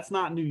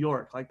New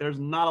York. Like, there's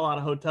not a lot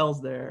of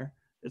hotels there.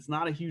 It's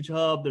not a huge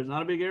hub. There's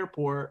not a big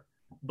airport,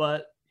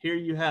 but here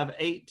you have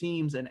 8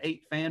 teams and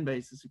 8 fan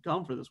bases who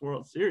come for this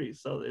World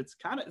Series. So it's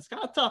kind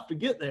of tough to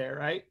get there,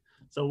 right?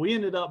 So we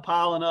ended up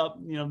piling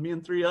up, me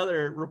and 3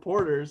 other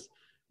reporters,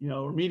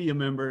 or media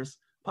members,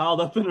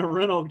 piled up in a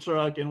rental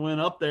truck and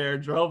went up there,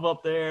 drove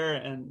up there,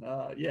 and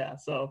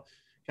so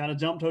kind of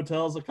jumped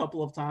hotels a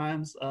couple of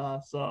times.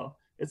 So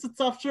it's a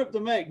tough trip to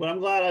make, but I'm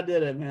glad I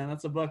did it, man.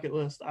 That's a bucket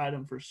list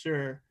item for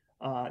sure,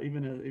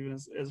 even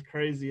as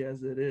crazy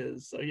as it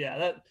is. So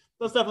yeah,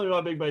 that's definitely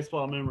my big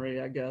baseball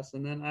memory, I guess.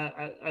 And then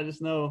I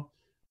just know,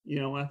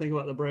 when I think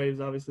about the Braves,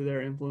 obviously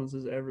their influence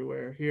is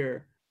everywhere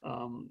here.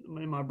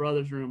 In my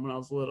brother's room when I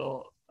was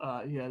little,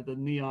 he had the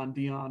neon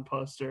Dion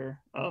poster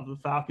of the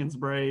Falcons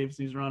Braves.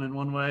 He's running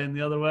one way and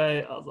the other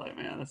way. I was like,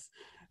 man,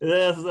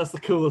 that's the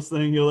coolest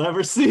thing you'll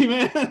ever see,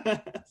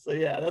 man. So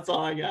yeah, that's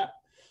all I got.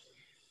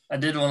 I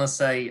did want to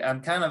say,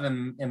 I'm kind of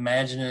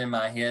imagining in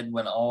my head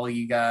when all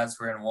you guys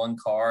were in one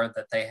car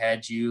that they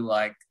had you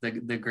like the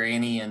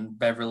granny and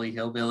Beverly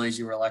Hillbillies.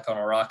 You were like on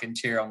a rocking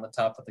chair on the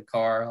top of the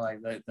car. Like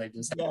they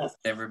just had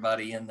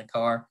everybody in the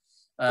car.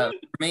 For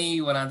me,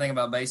 when I think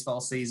about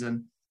baseball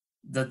season,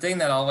 the thing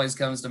that always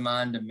comes to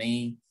mind to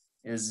me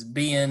is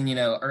being,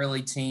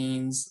 early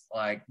teens,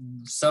 like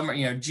summer,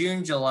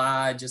 June,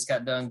 July, just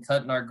got done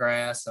cutting our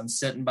grass. I'm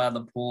sitting by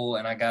the pool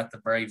and I got the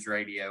Braves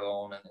radio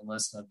on and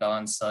listening to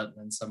Don Sutton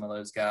and some of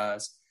those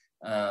guys.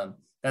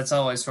 That's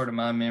always sort of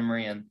my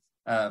memory. And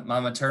my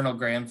maternal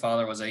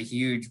grandfather was a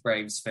huge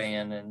Braves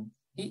fan, and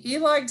he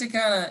liked to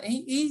kind of,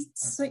 he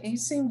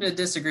seemed to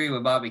disagree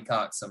with Bobby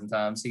Cox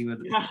sometimes. He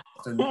would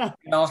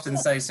often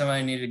say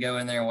somebody needed to go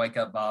in there and wake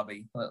up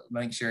Bobby,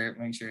 make sure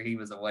he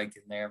was awake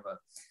in there. But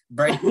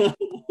Braves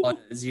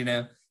is,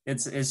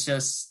 it's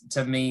just,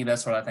 to me,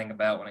 that's what I think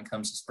about when it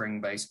comes to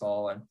spring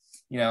baseball. And,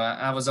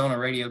 I was on a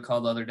radio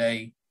call the other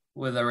day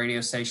with a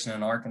radio station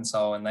in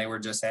Arkansas, and they were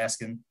just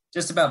asking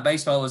just about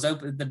baseball.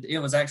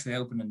 It was actually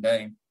opening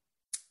day.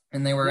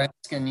 And they were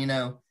asking,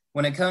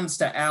 when it comes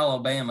to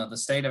Alabama, the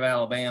state of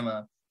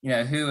Alabama,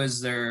 who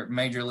is their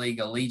major league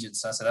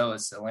allegiance? I said,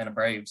 it's the Atlanta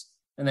Braves.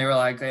 And they were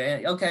like,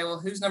 okay, well,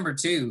 who's number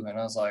 2? And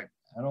I was like,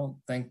 I don't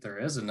think there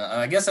is enough.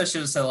 I guess I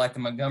should have said like the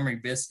Montgomery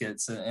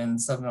Biscuits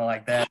and something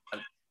like that.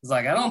 But it's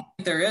like, I don't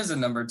think there is a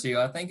number 2.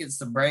 I think it's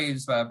the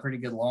Braves by a pretty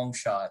good long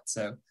shot.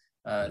 So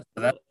that's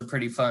a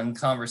pretty fun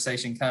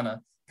conversation, kind of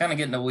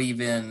getting to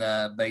weave in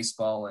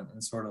baseball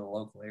and sort of the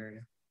local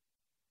area.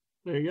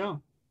 There you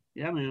go.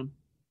 Yeah, man.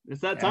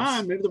 It's that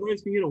time. Maybe the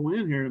Braves can get a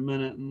win here in a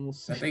minute, and we'll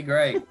see.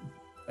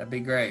 That'd be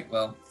great.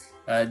 Well,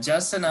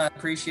 Justin, I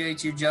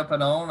appreciate you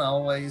jumping on.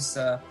 Always,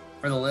 for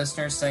the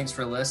listeners, thanks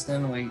for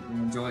listening. We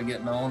enjoy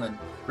getting on and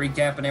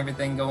recapping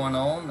everything going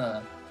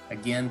on.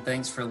 Again,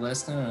 thanks for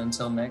listening. And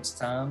until next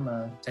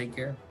time, take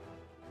care.